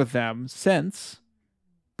with them since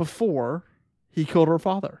before he killed her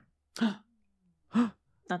father. Dun,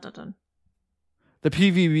 dun, dun. The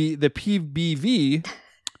PBV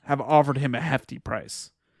have offered him a hefty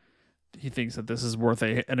price. He thinks that this is worth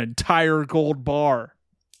an entire gold bar.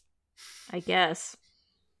 I guess.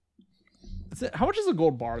 How much is a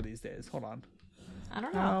gold bar these days? Hold on. I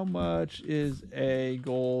don't know. How much is a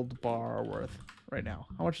gold bar worth right now?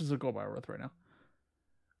 How much is a gold bar worth right now?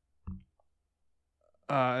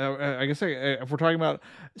 I guess if we're talking about...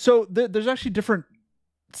 So there's actually different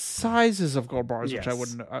sizes of gold bars, yes, which I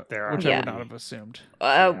wouldn't, I would not have assumed.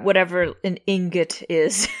 Whatever an ingot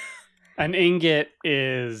is. An ingot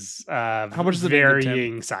is how much is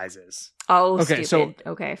varying sizes. Oh, okay, stupid.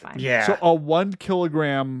 Okay, fine. Yeah. So a 1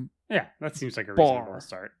 kilogram. Yeah, that seems like a reasonable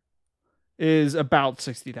start. Is about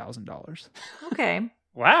 $60,000. Okay.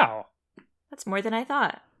 Wow. That's more than I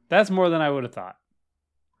thought. That's more than I would have thought.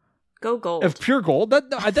 Go gold. If pure gold,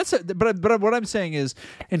 that's it. But what I'm saying is,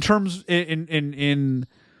 in terms in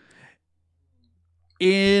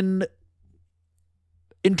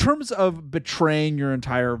terms of betraying your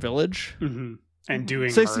entire village, and doing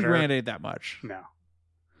 $60,000 ain't that much. No,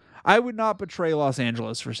 I would not betray Los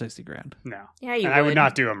Angeles for $60,000. No, yeah, you. And I would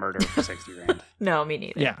not do a murder for $60,000. No, me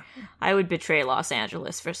neither. Yeah, I would betray Los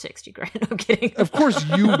Angeles for $60,000. I'm kidding. Of course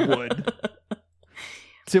you would.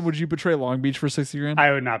 Tim, would you betray Long Beach for $60,000?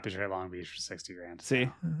 I would not betray Long Beach for $60,000. See,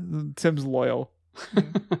 Tim's loyal.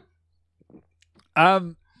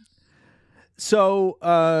 So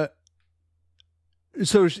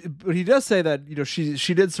But he does say that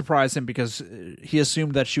she did surprise him because he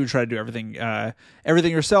assumed that she would try to do everything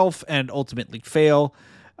herself and ultimately fail.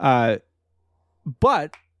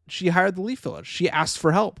 But she hired the Leaf Village. She asked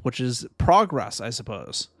for help, which is progress, I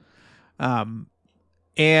suppose. And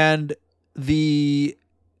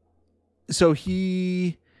so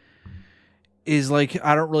he is like,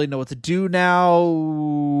 I don't really know what to do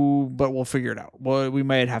now, but we'll figure it out. Well, we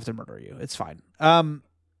might have to murder you. It's fine. Where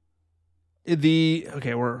the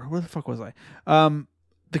fuck was I?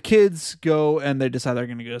 The kids go and they decide they're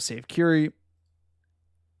going to go save Kiri.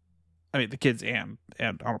 I mean, the kids and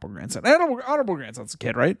Honorable Grandson. Honorable Grandson's a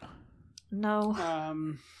kid, right?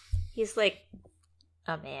 No. He's like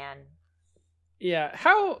a man. Yeah.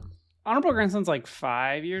 How Honorable Grandson's like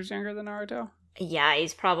 5 years younger than Naruto? Yeah,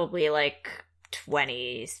 he's probably like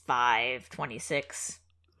 25, 26.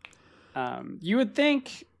 You would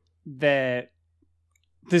think that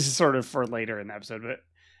this is sort of for later in the episode, but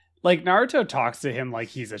like Naruto talks to him like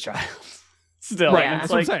he's a child still. Right. And That's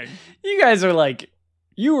it's what like, I'm saying. you guys are like,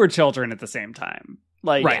 you were children at the same time.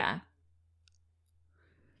 Like, Right. Yeah.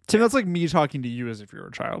 Tim, that's like me talking to you as if you were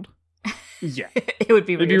a child. yeah. It would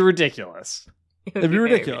be It'd be ridiculous. It'd be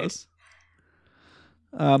ridiculous.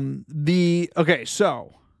 So the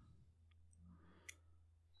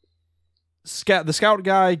scout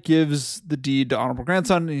guy gives the deed to Honorable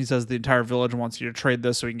Grandson, and he says the entire village wants you to trade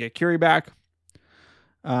this so we can get Kiri back.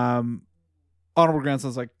 Honorable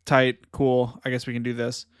Grandson's like, tight, cool, I guess we can do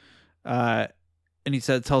this. And he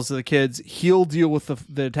tells the kids he'll deal with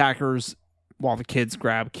the attackers while the kids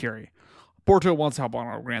grab Kiri. Boruto wants to help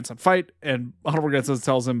Honorable Grandson fight, and Honorable Grandson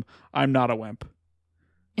tells him, I'm not a wimp.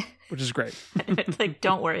 Which is great. It's like,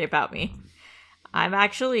 don't worry about me. I'm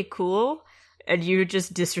actually cool, and you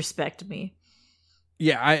just disrespect me.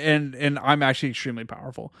 Yeah, and I'm actually extremely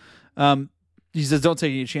powerful. He says, don't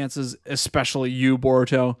take any chances, especially you,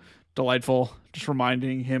 Boruto. Delightful. Just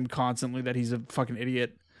reminding him constantly that he's a fucking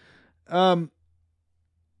idiot. And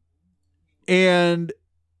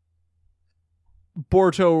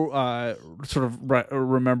Boruto sort of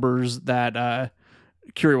remembers that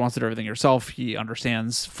Kiri wants to do everything herself. He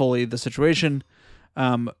understands fully the situation.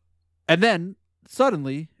 And then,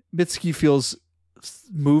 suddenly, Mitsuki feels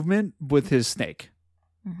movement with his snake.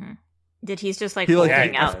 Mm-hmm. Did he's just like He,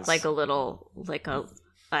 holding out like a little, like a,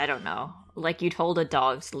 I don't know, like you'd hold a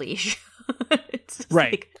dog's leash. It's just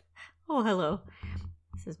right. Like, oh, hello.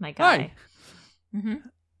 This is my guy. Hi.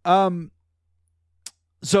 Mm-hmm.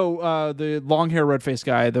 So the long hair red face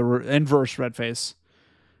guy, the inverse red face,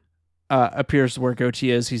 appears where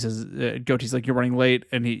Goatee is. He says, Goatee's like, you're running late,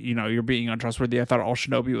 and he, you're being untrustworthy. I thought all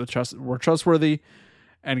shinobi were trustworthy.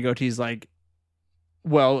 And Goatee's like,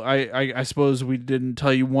 well, I suppose we didn't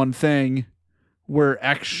tell you one thing. We're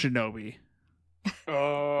ex-shinobi.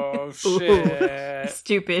 Oh, shit.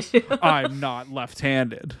 Stupid. I'm not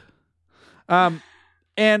left-handed.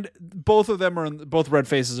 And both of them both red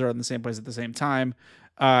faces are in the same place at the same time.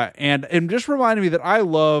 And it just reminded me that I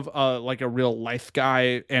love like a real lithe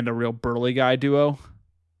guy and a real burly guy duo.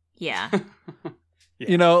 Yeah.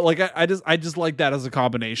 Yeah. Like I just like that as a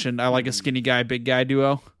combination. I like a skinny guy, big guy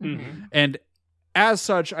duo. Mm-hmm. And as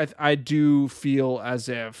such, I do feel as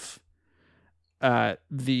if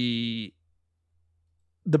the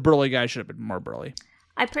burly guy should have been more burly.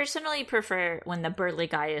 I personally prefer when the burly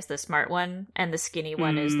guy is the smart one and the skinny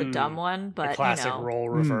one is the dumb one. But the classic role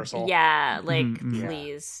reversal. Yeah, like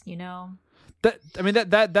please, That's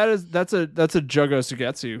a Jugo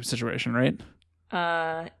Sugetsu situation, right?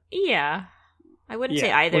 Yeah. I wouldn't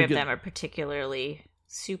say either of them are particularly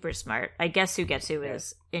super smart. I guess Sugetsu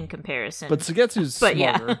is in comparison. But Sugetsu's but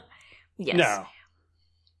smarter. Yeah. Yes. No.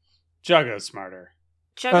 Jugo's smarter.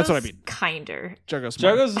 Jugo's that's what I mean. Kinder. Jugo's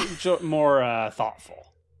more thoughtful.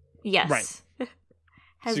 Yes. Right.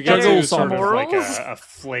 Has Sugetsu better is sort of morals. like a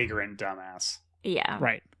flagrant dumbass. Yeah.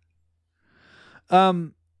 Right.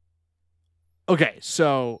 Okay,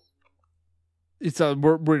 so it's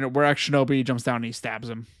we're ex Shinobi. He jumps down and he stabs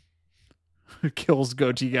him. Kills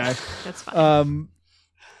Goatee guy. That's fine. And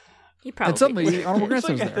He probably suddenly Honorable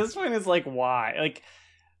Grandson was At there. this point, it's like, why? Like,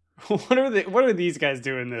 what are these guys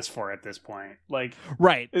doing this for at this point? Like,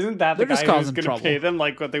 Right. isn't that the They're just guy who's causing going to trouble. pay them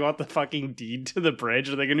like what they want the fucking deed to the bridge?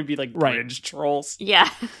 Are they going to be like Right. bridge trolls? Yeah.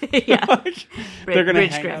 Yeah. Like, they're going to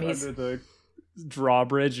Bridge hang out Grammys. under the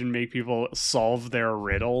drawbridge and make people solve their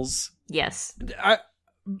riddles. Yes. They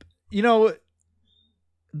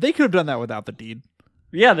could have done that without the deed.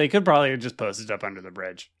 Yeah, they could probably have just posted up under the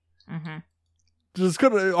bridge. Mm-hmm. Just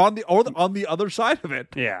could have on the other side of it.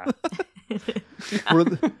 Yeah. where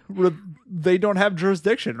they don't have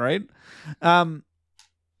jurisdiction, right?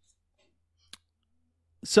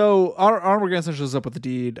 So Honorable Grandson shows up with the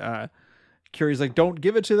deed. Kiri's like, don't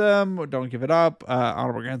give it to them. Don't give it up.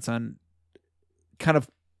 Honorable Grandson kind of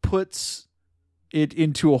puts it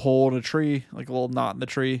into a hole in a tree, like a little knot in the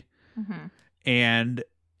tree, and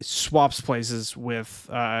swaps places with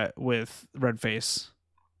Redface.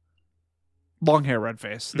 Long hair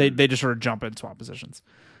Redface. They just sort of jump in, swap positions.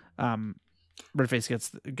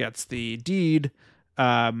 Redface gets the deed,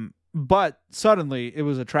 but suddenly it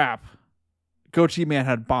was a trap. Goatee Man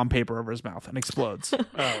had bomb paper over his mouth and explodes.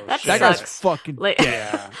 That guy's fucking dead.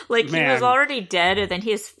 Yeah. Like he was already dead, and then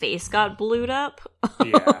his face got blued up.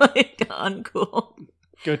 Yeah. Like, uncool.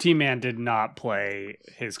 Goatee Man did not play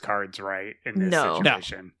his cards right in this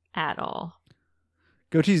situation. At all.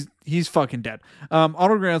 He's fucking dead.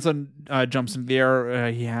 Honorable Grandson jumps into the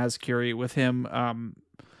air. He has Kiri with him,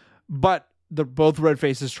 but both red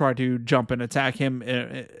faces try to jump and attack him,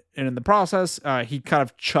 and in the process, he kind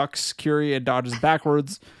of chucks Kiri and dodges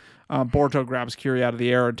backwards. Boruto grabs Kiri out of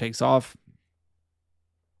the air and takes off.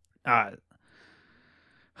 Honorable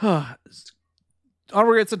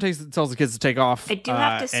Grandson tells the kids to take off. I do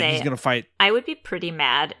have to say, he's gonna fight. I would be pretty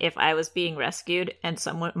mad if I was being rescued and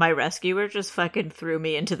my rescuer just fucking threw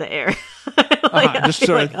me into the air. Like, just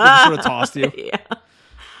sort of tossed you. Yeah.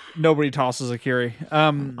 Nobody tosses a Kiri.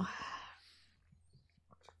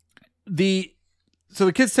 So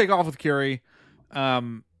the kids take off with Kiri.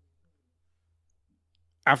 After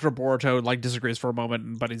Boruto disagrees for a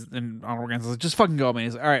moment, but Honorable Granson's like, just fucking go, man.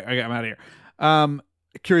 He's like, all right, I'm out of here.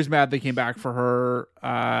 Kiri's mad they came back for her,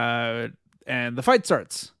 and the fight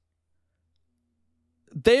starts.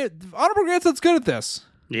 Honorable Granson's good at this.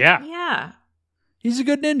 Yeah. Yeah. He's a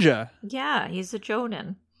good ninja. Yeah, he's a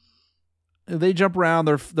Jonin. They jump around,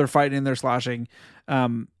 they're fighting, they're slashing.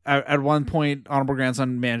 At one point, Honorable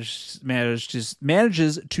Grandson manages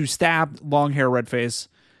to stab long hair Redface.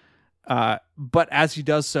 But as he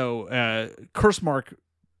does so, curse mark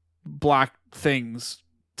black things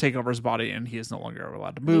take over his body, and he is no longer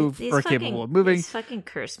allowed to move or capable of moving. These fucking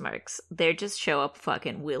curse marks, they just show up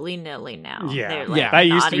fucking willy-nilly now. Yeah, They're that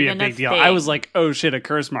used to be a big deal. Thing. I was like, oh shit, a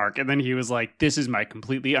curse mark. And then he was like, this is my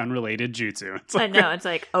completely unrelated jutsu. It's like, I know, it's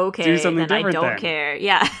like, okay, do something then I different don't then. care.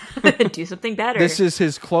 Yeah, do something better. This is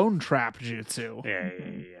his clone trap jutsu.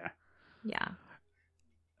 Yeah.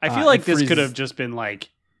 I feel like this could have just been like,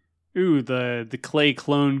 ooh, the clay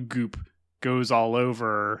clone goop goes all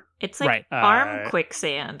over. It's like arm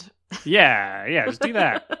quicksand. Yeah, just do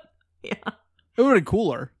that. Yeah. It would have been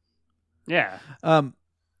cooler. Yeah.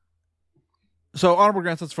 So Honorable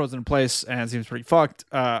Grandson's frozen in place and seems pretty fucked.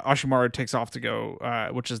 Ashimaru takes off to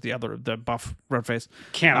go, which is the buff red face.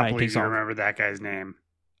 Cannot believe you remember that guy's name.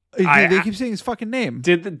 They keep saying his fucking name.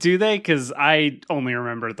 Do they? Because I only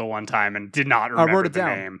remember it the one time and did not remember the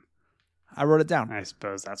name. I wrote it down. I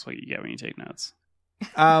suppose that's what you get when you take notes.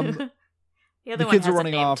 The other one kids has are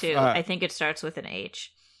running a name off. too. I think it starts with an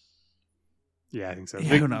H. Yeah, I think so.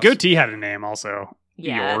 Yeah, who knows? Goatee had a name also.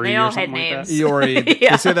 Yeah, Iori they all or had something names. like that. Iori.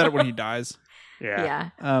 Yeah. They say that when he dies.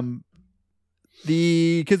 Yeah.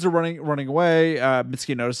 The kids are running away.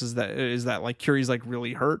 Mitsuki notices that Kiri's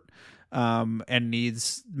really hurt, and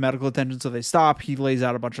needs medical attention, so they stop. He lays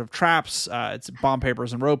out a bunch of traps. It's bomb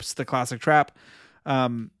papers and ropes, the classic trap.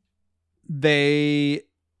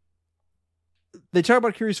 They talk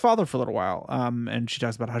about Kiri's father for a little while, and she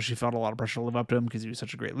talks about how she felt a lot of pressure to live up to him because he was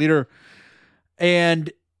such a great leader. And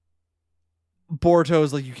Boruto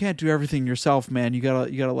is like, you can't do everything yourself, man. You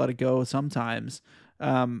gotta let it go sometimes.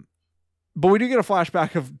 But we do get a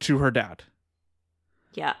flashback to her dad.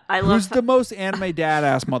 Yeah, I love who's the most anime dad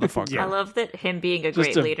ass motherfucker. I love that him being a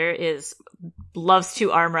great leader loves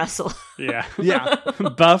to arm wrestle. Yeah. Yeah.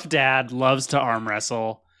 Buff dad loves to arm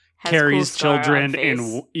wrestle. Carries cool children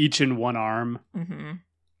in one arm. Mm-hmm.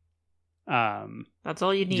 That's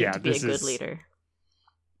all you need to be a good leader.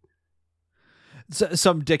 So,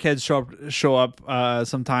 some dickheads show up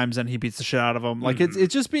sometimes, and he beats the shit out of them.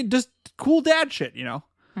 It's just being just cool dad shit, you know.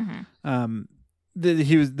 Mm-hmm.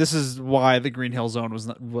 This is why the Green Hill Zone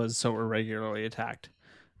was so irregularly attacked.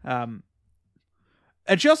 And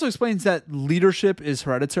she also explains that leadership is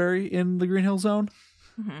hereditary in the Green Hill Zone.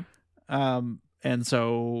 Mm-hmm. And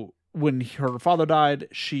so when her father died,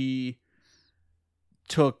 she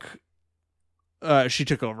took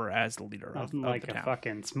over as the leader of like the a town.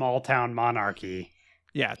 fucking small town monarchy.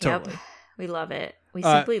 Yeah, totally. Yep. We love it. We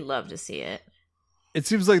simply love to see it. It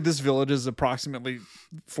seems like this village is approximately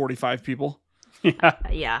 45 people.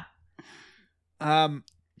 Yeah. Okay,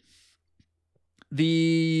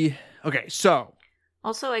 so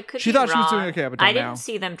also I could. She be thought wrong. she was doing okay up until I didn't now.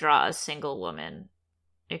 see them draw a single woman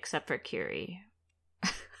except for Kiri.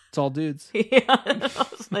 It's all dudes. Yeah, I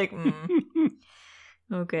was like,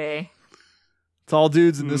 Okay. It's all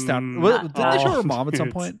dudes in this town. Did they show her mom at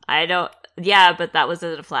some point? I don't. Yeah, but that was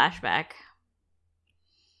in a flashback.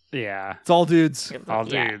 Yeah. It's all dudes. All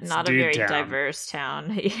dudes. Not Dude a very town. diverse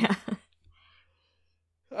town. Yeah.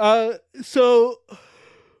 So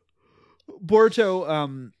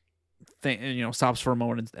Boruto stops for a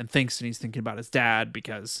moment and thinks, and he's thinking about his dad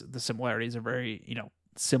because the similarities are very,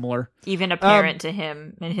 similar. Even apparent to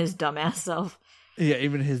him and his dumbass self. Yeah,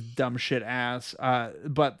 even his dumb shit ass.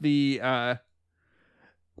 But the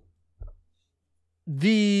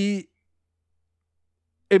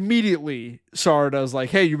immediately Sarada's like,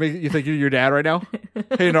 "Hey, you thinking of your dad right now?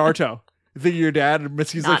 Hey, Naruto, you thinking of your dad?" And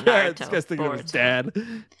Mitsuki's Not like, "Yeah, Naruto, this guy's thinking of his Boruto. dad."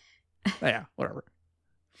 Yeah, whatever.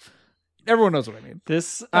 Everyone knows what I mean.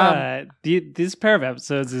 This this pair of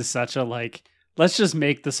episodes is such a like. Let's just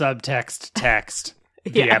make the subtext text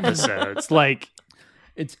the episodes. Like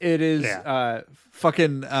it is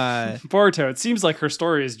fucking Boruto. It seems like her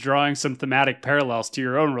story is drawing some thematic parallels to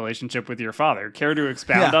your own relationship with your father. Care to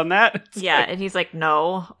expound on that? It's Yeah, and he's like,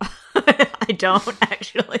 "No, I don't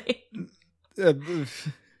actually."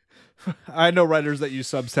 I know writers that use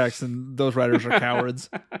subtext, and those writers are cowards.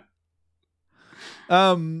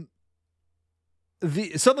 Suddenly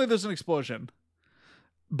there's an explosion.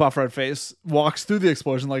 Buff red face walks through the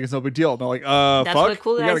explosion like it's no big deal. And they're like, That's fuck, what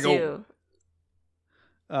cool we guys gotta do.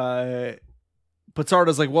 go. But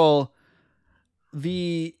Sarada's like, well,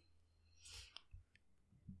 we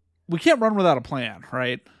can't run without a plan,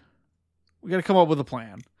 right? We got to come up with a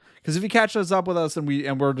plan. Because if he catches up with us and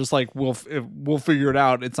we're just like, we'll figure it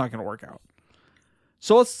out, it's not going to work out.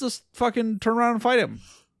 So let's just fucking turn around and fight him.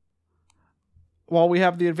 While we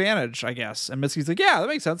have the advantage, I guess. And Mitsuki's like, yeah, that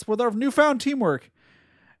makes sense. With our newfound teamwork.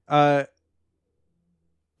 And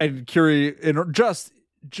Kiri, just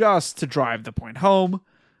to drive the point home,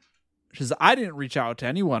 she says, I didn't reach out to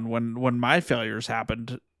anyone when my failures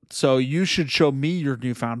happened. So you should show me your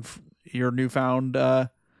newfound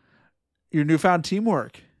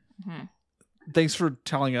teamwork. Mm-hmm. Thanks for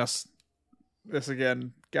telling us this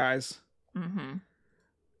again, guys. Mm-hmm.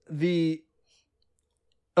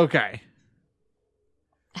 Okay.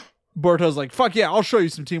 Boruto's like, fuck yeah, I'll show you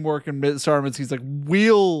some teamwork. And Mitsuki's like,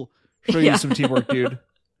 we'll show you some teamwork, dude.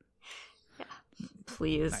 Yeah.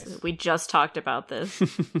 Please. Nice. We just talked about this.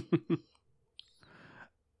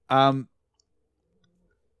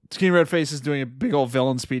 Skinny Red Face is doing a big old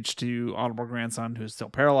villain speech to Honorable Grandson, who's still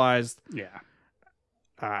paralyzed. Yeah.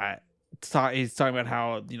 He's talking about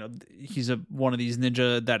how, he's one of these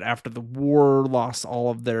ninja that after the war lost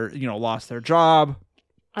their job.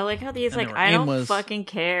 I like how he's And like, they were I don't aimless. fucking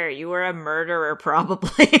care. You were a murderer,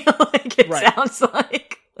 probably. Like it Right. sounds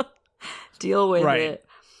like. Deal with it.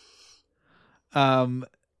 And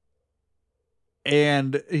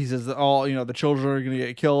he says that all, the children are going to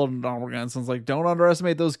get killed. And Honorable Grandson's like, don't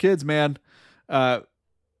underestimate those kids, man. And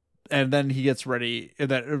then he gets ready.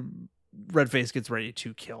 That Red Face gets ready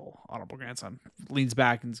to kill Honorable Grandson. Leans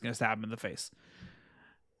back and is going to stab him in the face.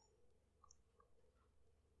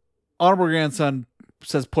 Honorable Grandson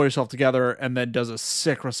says, pull yourself together, and then does a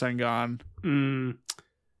sick Rasengan.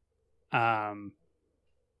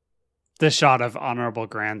 The shot of Honorable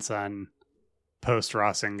Grandson post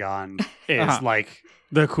Rasengan is like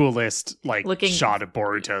the coolest shot of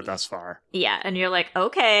Boruto thus far. Yeah, and you're like,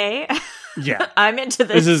 okay. Yeah. I'm into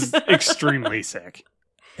this. This is extremely sick.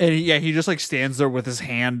 And he just stands there with his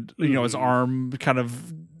hand, his arm kind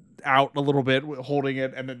of out a little bit, holding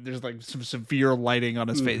it, and then there's some severe lighting on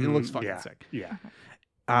his face. It looks fucking sick. Yeah.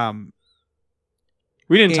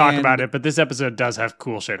 We didn't talk about it, but this episode does have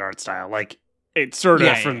cool shit art style. Like it's sort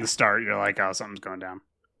of from the start, you're like, oh, something's going down.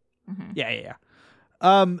 Mm-hmm. Yeah.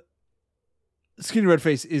 Skinny Red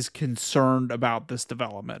Face is concerned about this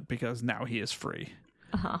development because now he is free.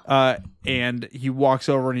 Uh-huh. And he walks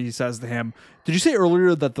over and he says to him, did you say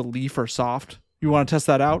earlier that the leaf are soft? You want to test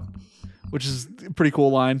that out? Which is a pretty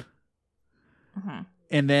cool line. Mm-hmm.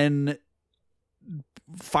 And then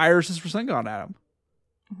fires his Rasengan at him.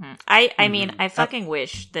 Mm-hmm. I mean, I fucking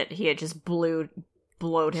wish that he had just blowed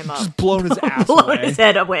him up. Just blown his ass blown away. his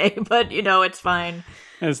head away, but it's fine.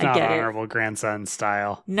 It's I not get it. Honorable Grandson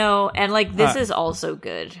style. No, and this is also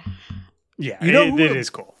good. Yeah, it is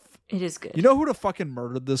cool. It is good. You know who the fucking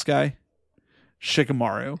murdered this guy?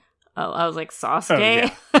 Shikamaru. Oh, I was like,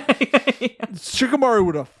 Sasuke? Oh, Shikamaru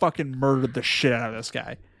would have fucking murdered the shit out of this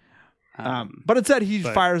guy. But instead, he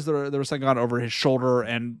fires the Rasengan over his shoulder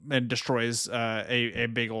and destroys a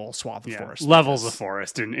big old swath of forest. Levels of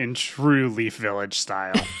forest in true Leaf Village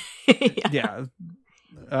style. Yeah.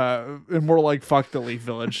 And more like fuck the Leaf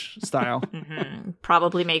Village style. Mm-hmm.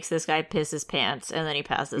 Probably makes this guy piss his pants and then he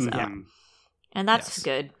passes out. And that's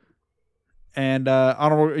good. And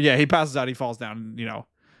he passes out. He falls down. You know,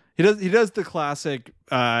 he does the classic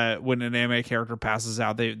when an anime character passes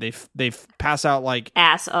out, they pass out like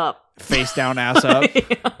ass up, face down, ass up.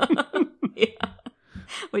 Yeah.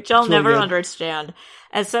 Which I'll never understand.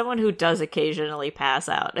 As someone who does occasionally pass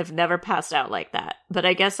out, I've never passed out like that. But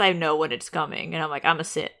I guess I know when it's coming, and I'm like, I'm a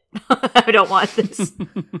sit. I don't want this.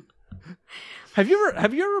 Have you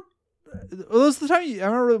ever? Was the time I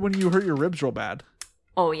remember when you hurt your ribs real bad?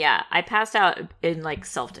 Oh yeah, I passed out in like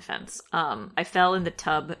self-defense. I fell in the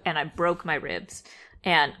tub and I broke my ribs,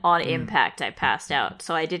 and on impact I passed out.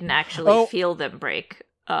 So I didn't actually feel them break.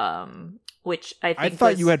 Which I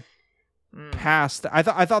thought you had passed. I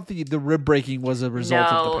thought the rib breaking was a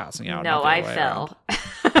result of the passing out. No, I fell.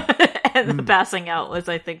 And the passing out was,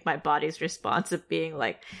 I think, my body's response of being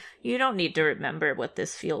like, you don't need to remember what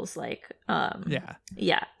this feels like.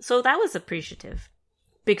 Yeah. So that was appreciative.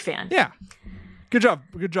 Big fan. Yeah. Good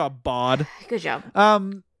job, Bod. Good job.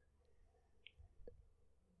 Ass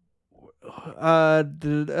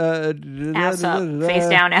up. Face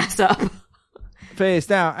down, ass up. Face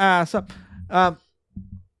down, ass up.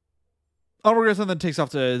 Onward then takes off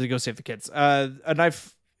to go save the kids. A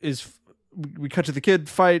knife is... We cut to the kid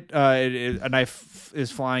fight. A knife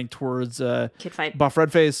is flying towards kid fight. Buff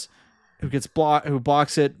Redface, who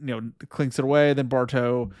blocks it. You know, clinks it away. Then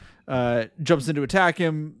Boruto jumps in to attack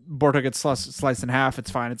him. Boruto gets sliced in half. It's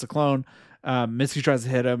fine. It's a clone. Mitsuki tries to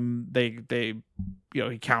hit him.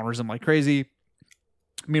 He counters him like crazy.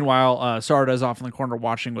 Meanwhile, Sarada is off in the corner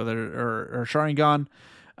watching with her Sharingan.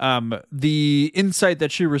 The insight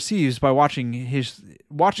that she receives by watching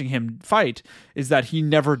him fight is that he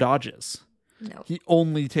never dodges. No. He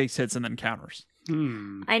only takes hits and then counters.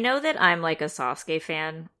 I know that I'm like a Sasuke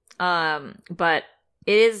fan, but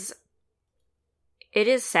it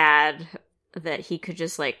is sad that he could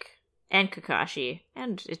just and Kakashi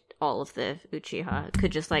and all of the Uchiha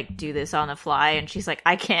could just do this on the fly, and she's like,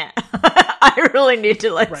 I can't. I really need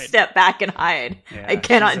to step back and hide. Yeah, I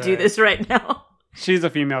cannot do this right now. She's a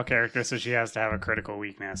female character, so she has to have a critical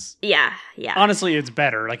weakness. Yeah. Honestly, it's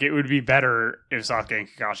better. It would be better if Sasuke and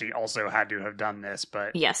Kakashi also had to have done this,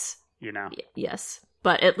 but... Yes. Yes.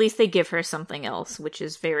 But at least they give her something else, which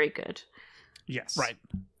is very good. Yes. Right.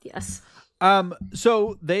 Yes.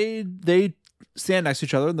 So they stand next to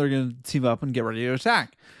each other, and they're going to team up and get ready to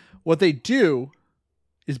attack. What they do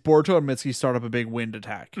is Boruto and Mitsuki start up a big wind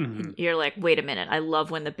attack. Mm-hmm. You're like, wait a minute. I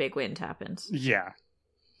love when the big wind happens. Yeah.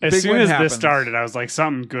 As soon as this started, I was like,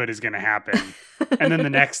 something good is going to happen. And then the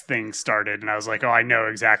next thing started, and I was like, oh, I know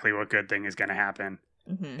exactly what good thing is going to happen.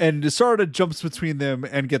 Mm-hmm. And Sarada jumps between them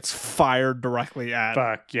and gets fired directly at...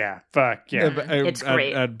 Fuck yeah. It's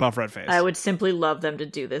great. At Buff Redface. I would simply love them to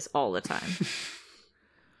do this all the time.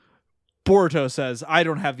 Boruto says, I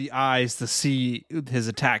don't have the eyes to see his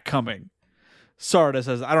attack coming. Sarada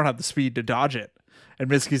says, I don't have the speed to dodge it. And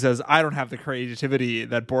Mitsuki says, I don't have the creativity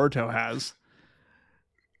that Boruto has.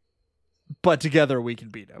 But together we can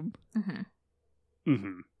beat him. Mm-hmm.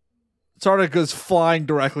 Mm-hmm. Sarada goes flying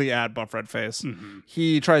directly at Buff Redface. Mm-hmm.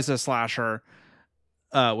 He tries to slash her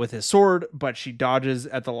with his sword, but she dodges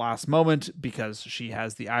at the last moment because she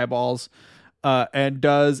has the eyeballs, and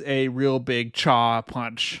does a real big chaw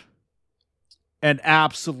punch and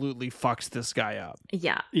absolutely fucks this guy up.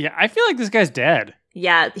 Yeah. Yeah, I feel like this guy's dead.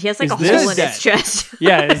 Yeah, he has a hole in his chest.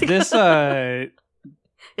 Yeah, is this Boruto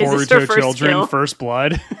Children kill? First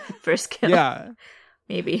Blood? First kill. Yeah.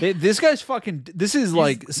 Maybe. This guy's fucking... This is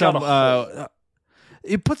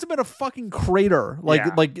it puts him in a fucking crater.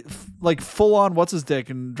 Like full on what's his dick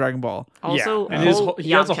in Dragon Ball. Also, yeah. And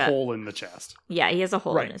he has a hole in the chest. Yeah, he has a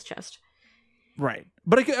hole in his chest. Right.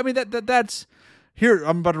 But I mean, that's... Here,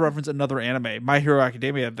 I'm about to reference another anime. My Hero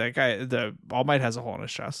Academia, that guy, the All Might has a hole in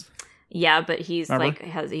his chest. Yeah, but he's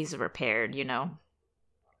he's repaired,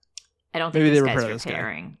 I don't think maybe this guy's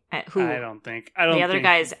repairing. I don't think. The other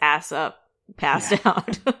guy's ass up, passed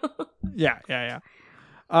out. Yeah.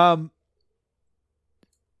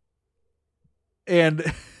 And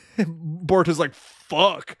Boruto's like,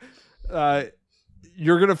 fuck.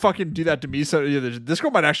 You're gonna fucking do that to me, so this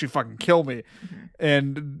girl might actually fucking kill me.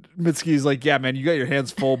 And Mitsuki's like, yeah, man, you got your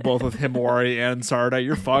hands full both with Himawari and Sarada.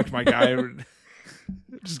 You're fucked, my guy. Which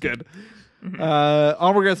is good. Mm-hmm.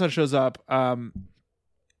 Onward shows up,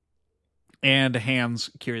 and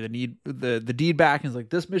hands carry the deed back, and is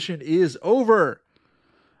like, this mission is over.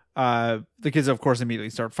 The kids, of course,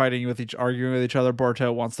 immediately start arguing with each other.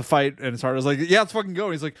 Boruto wants to fight, and Sarada's like, yeah, let's fucking go.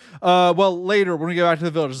 And he's like, well, later, when we get back to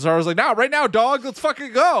the village. And Sarada's like, right now, dog, let's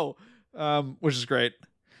fucking go. Which is great.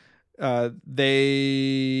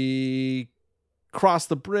 They cross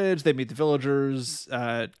the bridge. They meet the villagers.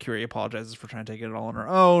 Curie apologizes for trying to take it all on her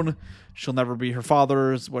own. She'll never be her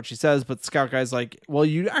father is what she says. But the scout guy's like, well,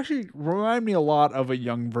 you actually remind me a lot of a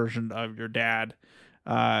young version of your dad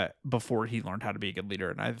before he learned how to be a good leader.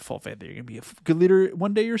 And I have full faith that you're going to be a good leader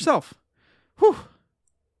one day yourself. Whew.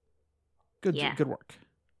 Good work.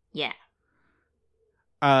 Yeah.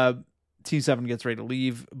 Team 7 gets ready to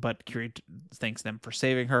leave, but Curie thanks them for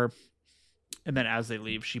saving her. And then as they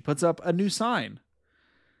leave, she puts up a new sign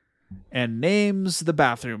and names the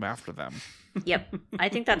bathroom after them. Yep. I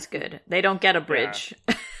think that's good. They don't get a bridge.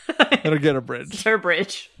 Yeah. They don't get a bridge. It's her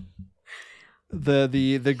bridge.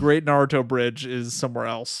 The Great Naruto Bridge is somewhere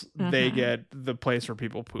else. Mm-hmm. They get the place where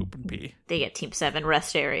people poop and pee. They get Team 7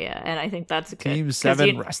 rest area, and I think that's good. Team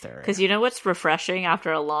 7 rest area. Because you know what's refreshing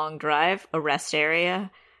after a long drive? A rest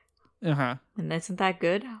area. Uh-huh. And isn't that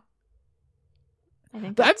good? I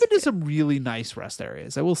think I've been to some really nice rest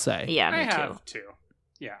areas, I will say. Yeah, me I have too.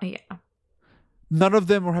 Yeah. None of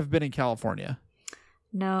them have been in California.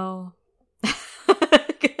 No.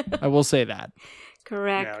 I will say that.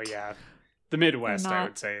 Correct. No, yeah. The Midwest, I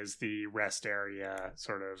would say, is the rest area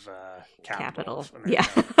sort of capital. Yeah.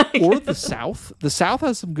 Or the South. The South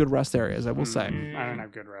has some good rest areas, I will say. I don't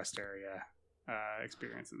have good rest area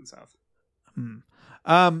experience in the South.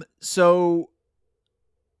 So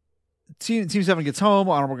Team 7 gets home.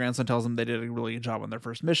 Honorable Grandson tells them they did a really good job on their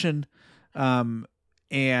first mission. Naruto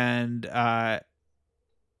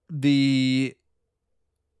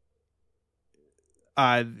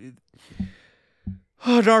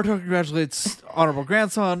congratulates Honorable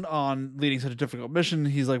Grandson on leading such a difficult mission.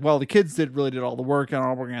 He's like, well, the kids really did all the work, and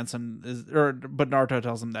Honorable Grandson but Naruto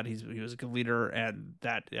tells him that he was a good leader and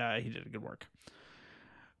that he did a good work.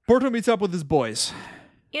 Boruto meets up with his boys.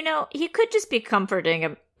 You know, he could just be comforting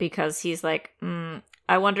him because he's like,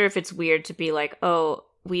 I wonder if it's weird to be like, oh,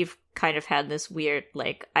 we've kind of had this weird,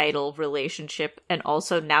 like, idol relationship, and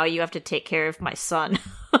also now you have to take care of my son.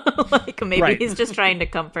 Like, maybe he's just trying to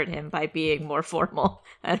comfort him by being more formal.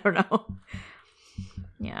 I don't know.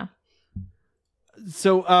 Yeah.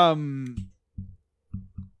 So,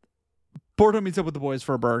 Boruto meets up with the boys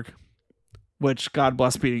for a burg, which, God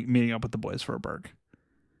bless meeting up with the boys for a burg.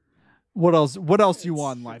 What else do you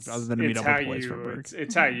want in life other than to meet up with the boys for a burg?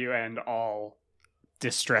 It's how you end all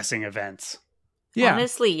distressing events. Yeah.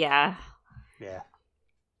 Honestly, yeah. Yeah.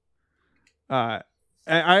 I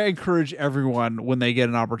encourage everyone when they get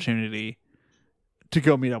an opportunity to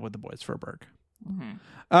go meet up with the boys for a burg.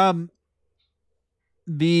 Mm-hmm.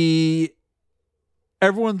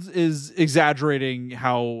 Everyone is exaggerating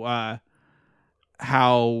how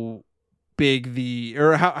big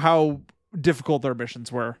how difficult their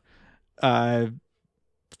missions were.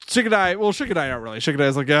 Shikadai not really.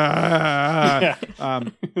 Shikadai's like,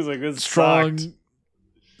 He's like, this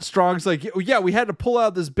Strong's like, yeah, we had to pull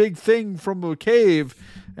out this big thing from a cave,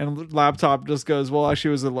 and Laptop just goes, well, actually,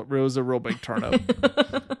 it was a real big turnip.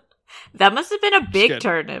 That must have been a big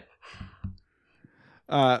turnip.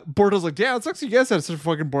 Boruto's like, yeah, it sucks you guys had such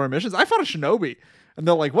fucking boring missions. I fought a shinobi, and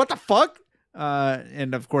they're like, what the fuck?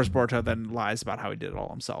 And of course, Boruto then lies about how he did it all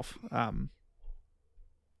himself.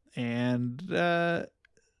 And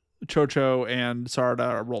Chocho and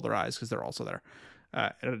Sarada roll their eyes because they're also there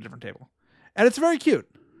at a different table, and it's very cute.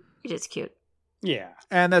 It is cute. Yeah.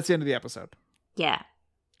 And that's the end of the episode. Yeah.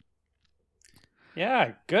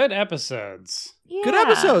 Yeah, good episodes. Yeah. Good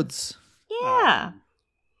episodes. Yeah.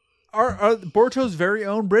 Our Boruto's very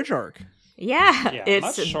own bridge arc. Yeah.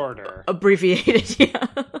 It's much shorter. Abbreviated, yeah.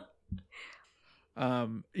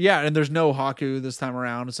 And there's no Haku this time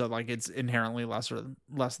around, so like it's inherently less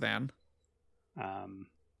than. I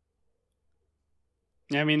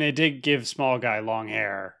mean, they did give small guy long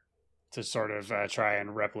hair to sort of try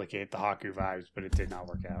and replicate the Haku vibes, but it did not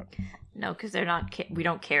work out. No, because they're not. We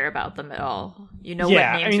don't care about them at all. You know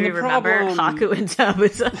what names we remember? Haku and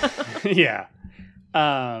Zabuza. Yeah.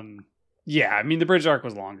 I mean, the bridge arc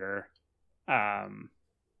was longer. And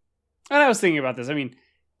I was thinking about this. I mean,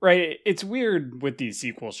 right, it's weird with these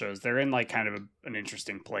sequel shows. They're in like kind of an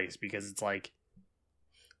interesting place because it's like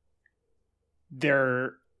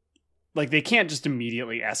they're like they can't just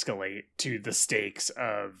immediately escalate to the stakes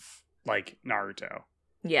of like Naruto.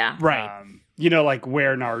 Yeah. Right. Like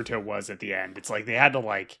where Naruto was at the end. It's like they had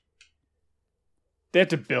to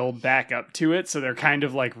build back up to it, so they're kind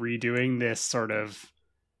of like redoing this sort of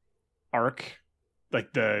arc,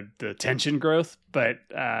 like the tension growth, but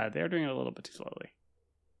they're doing it a little bit too slowly.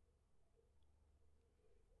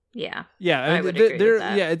 Yeah. Yeah, I would agree with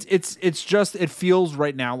that. Yeah, it's just it feels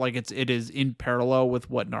right now like it is in parallel with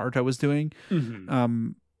what Naruto was doing. Mm-hmm.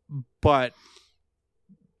 But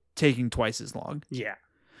taking twice as long. Yeah.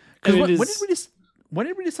 Because when did we just When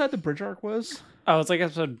did we decide the bridge arc was? Oh, it's like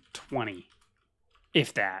episode 20.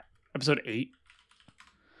 If that. Episode 8.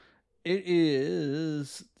 It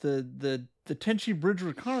is the Tenchi Bridge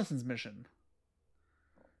reconnaissance mission.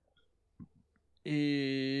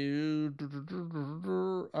 It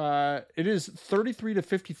is 33 to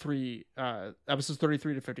 53. Episodes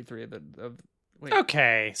 33 to 53 wait.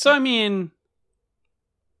 Okay, so I mean,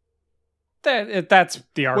 that's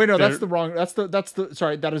the arc. Wait, no, that's the wrong.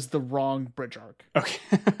 Sorry, that is the wrong bridge arc. Okay,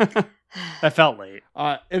 that felt late.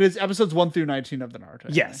 It is episodes 1 through 19 of the Naruto.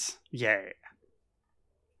 Yes, yeah.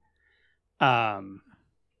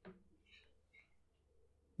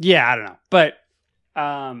 Yeah, I don't know, but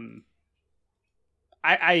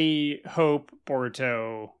I hope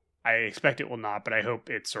Boruto. I expect it will not, but I hope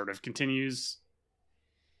it sort of continues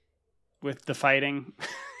with the fighting.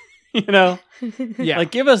 You know, yeah.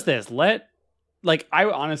 Like, give us this. I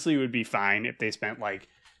honestly would be fine if they spent like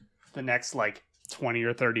the next like 20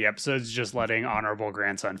 or 30 episodes just letting Honorable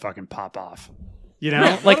Grandson fucking pop off. You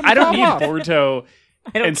know, like I don't need Boruto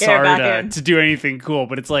and Sarada to do anything cool,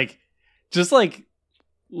 but it's like just like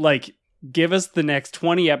give us the next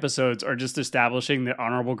 20 episodes are just establishing that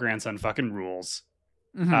Honorable Grandson fucking rules.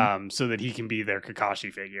 Mm-hmm. So that he can be their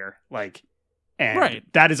Kakashi figure.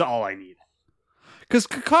 That is all I need. Because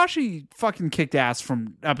Kakashi fucking kicked ass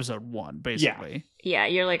from episode 1, basically. Yeah,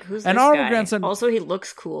 you're like, who's and this Honorable guy? Grandson, also, he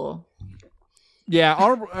looks cool. Yeah,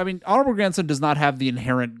 Honorable Grandson does not have the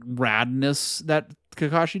inherent radness that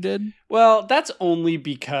Kakashi did. Well, that's only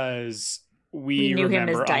because we knew him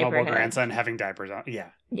remember as diaper Honorable head. Grandson having diapers on. Yeah,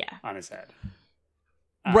 on his head.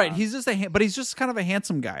 Right, he's just but he's just kind of a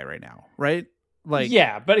handsome guy right now, right? Like,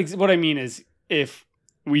 yeah, but what I mean is, if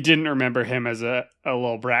we didn't remember him as a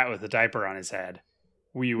little brat with a diaper on his head,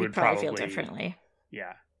 we would probably feel differently.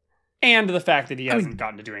 Yeah, and the fact that he hasn't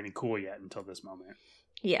gotten to do anything cool yet until this moment.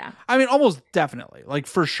 Yeah, I mean, almost definitely, like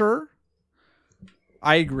for sure.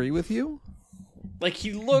 I agree with you. Like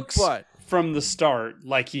he looks, from the start,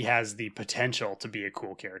 like he has the potential to be a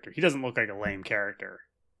cool character. He doesn't look like a lame character.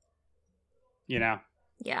 You know?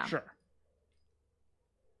 Yeah. Sure.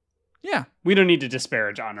 Yeah, we don't need to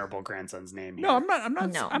disparage Honorable Grandson's name here. No, I'm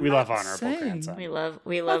not. No. I'm we not love Honorable saying, Grandson. We love.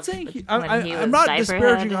 I'm not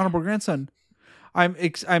disparaging Honorable Grandson.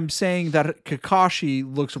 I'm saying that Kakashi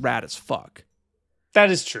looks rad as fuck. That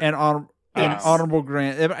is true. And Honorable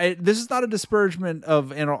this is not a disparagement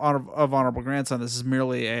of Honorable Grandson. This is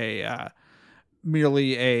merely a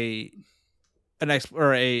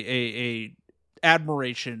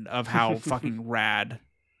admiration of how fucking rad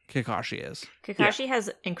Kakashi is. Kakashi has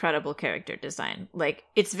incredible character design. Like,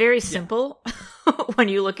 it's very simple when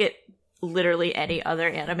you look at literally any other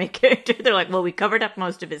anime character. They're like, well, we covered up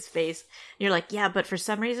most of his face. And you're like, yeah, but for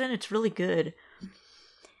some reason, it's really good.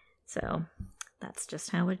 So, that's just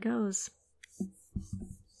how it goes.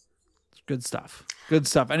 Good stuff. Good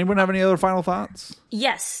stuff. Anyone have any other final thoughts?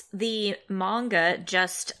 Yes, the manga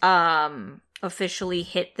just officially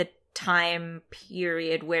hit the time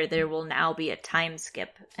period where there will now be a time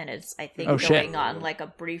skip, and it's going on like a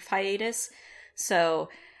brief hiatus. So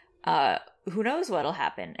who knows what'll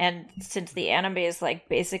happen. And since the anime is like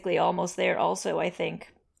basically almost there also, I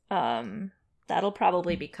think that'll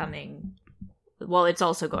probably be coming. Well, it's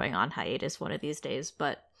also going on hiatus one of these days,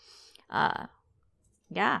 but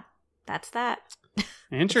yeah, that's that.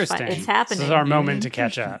 Interesting. It's happening. This is our moment to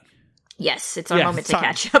catch up. Yes, it's our moment to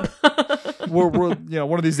catch up. we're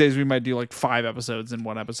one of these days we might do like 5 episodes in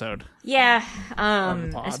one episode. Yeah,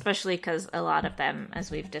 especially because a lot of them,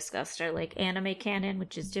 as we've discussed, are like anime canon,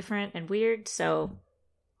 which is different and weird. So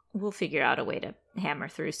we'll figure out a way to hammer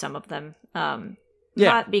through some of them.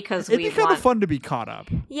 Not because it'd be kind of fun to be caught up.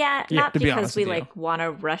 Yeah, not because we like want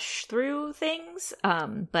to rush through things.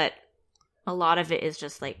 But a lot of it is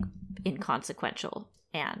just like inconsequential.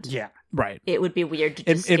 And right, it would be weird to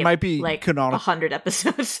just skip, it might be like canonical. 100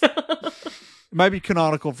 episodes. It might be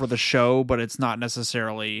canonical for the show, but it's not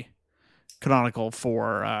necessarily canonical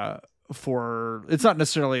for it's not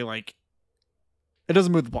necessarily like it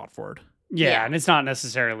doesn't move the plot forward. Yeah, and it's not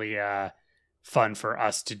necessarily fun for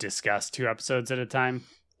us to discuss 2 episodes at a time.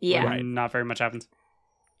 Yeah, right. Not very much happens.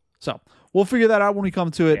 So we'll figure that out when we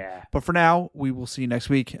come to it. Yeah. But for now, we will see you next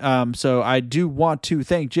week. So I do want to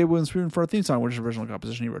thank Jay Williams for our theme song, which is original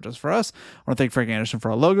composition he wrote just for us. I want to thank Frank Anderson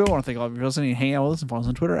for our logo. I want to thank all of you for listening and hanging out with us and follow us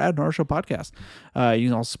on Twitter at NARUSHOW Podcast. You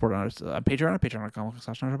can also support us on Patreon at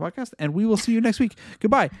patreon.com/NARUSHOW Podcast. And we will see you next week.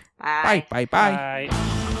 Goodbye. Bye. Bye. Bye. Bye.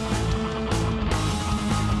 Bye.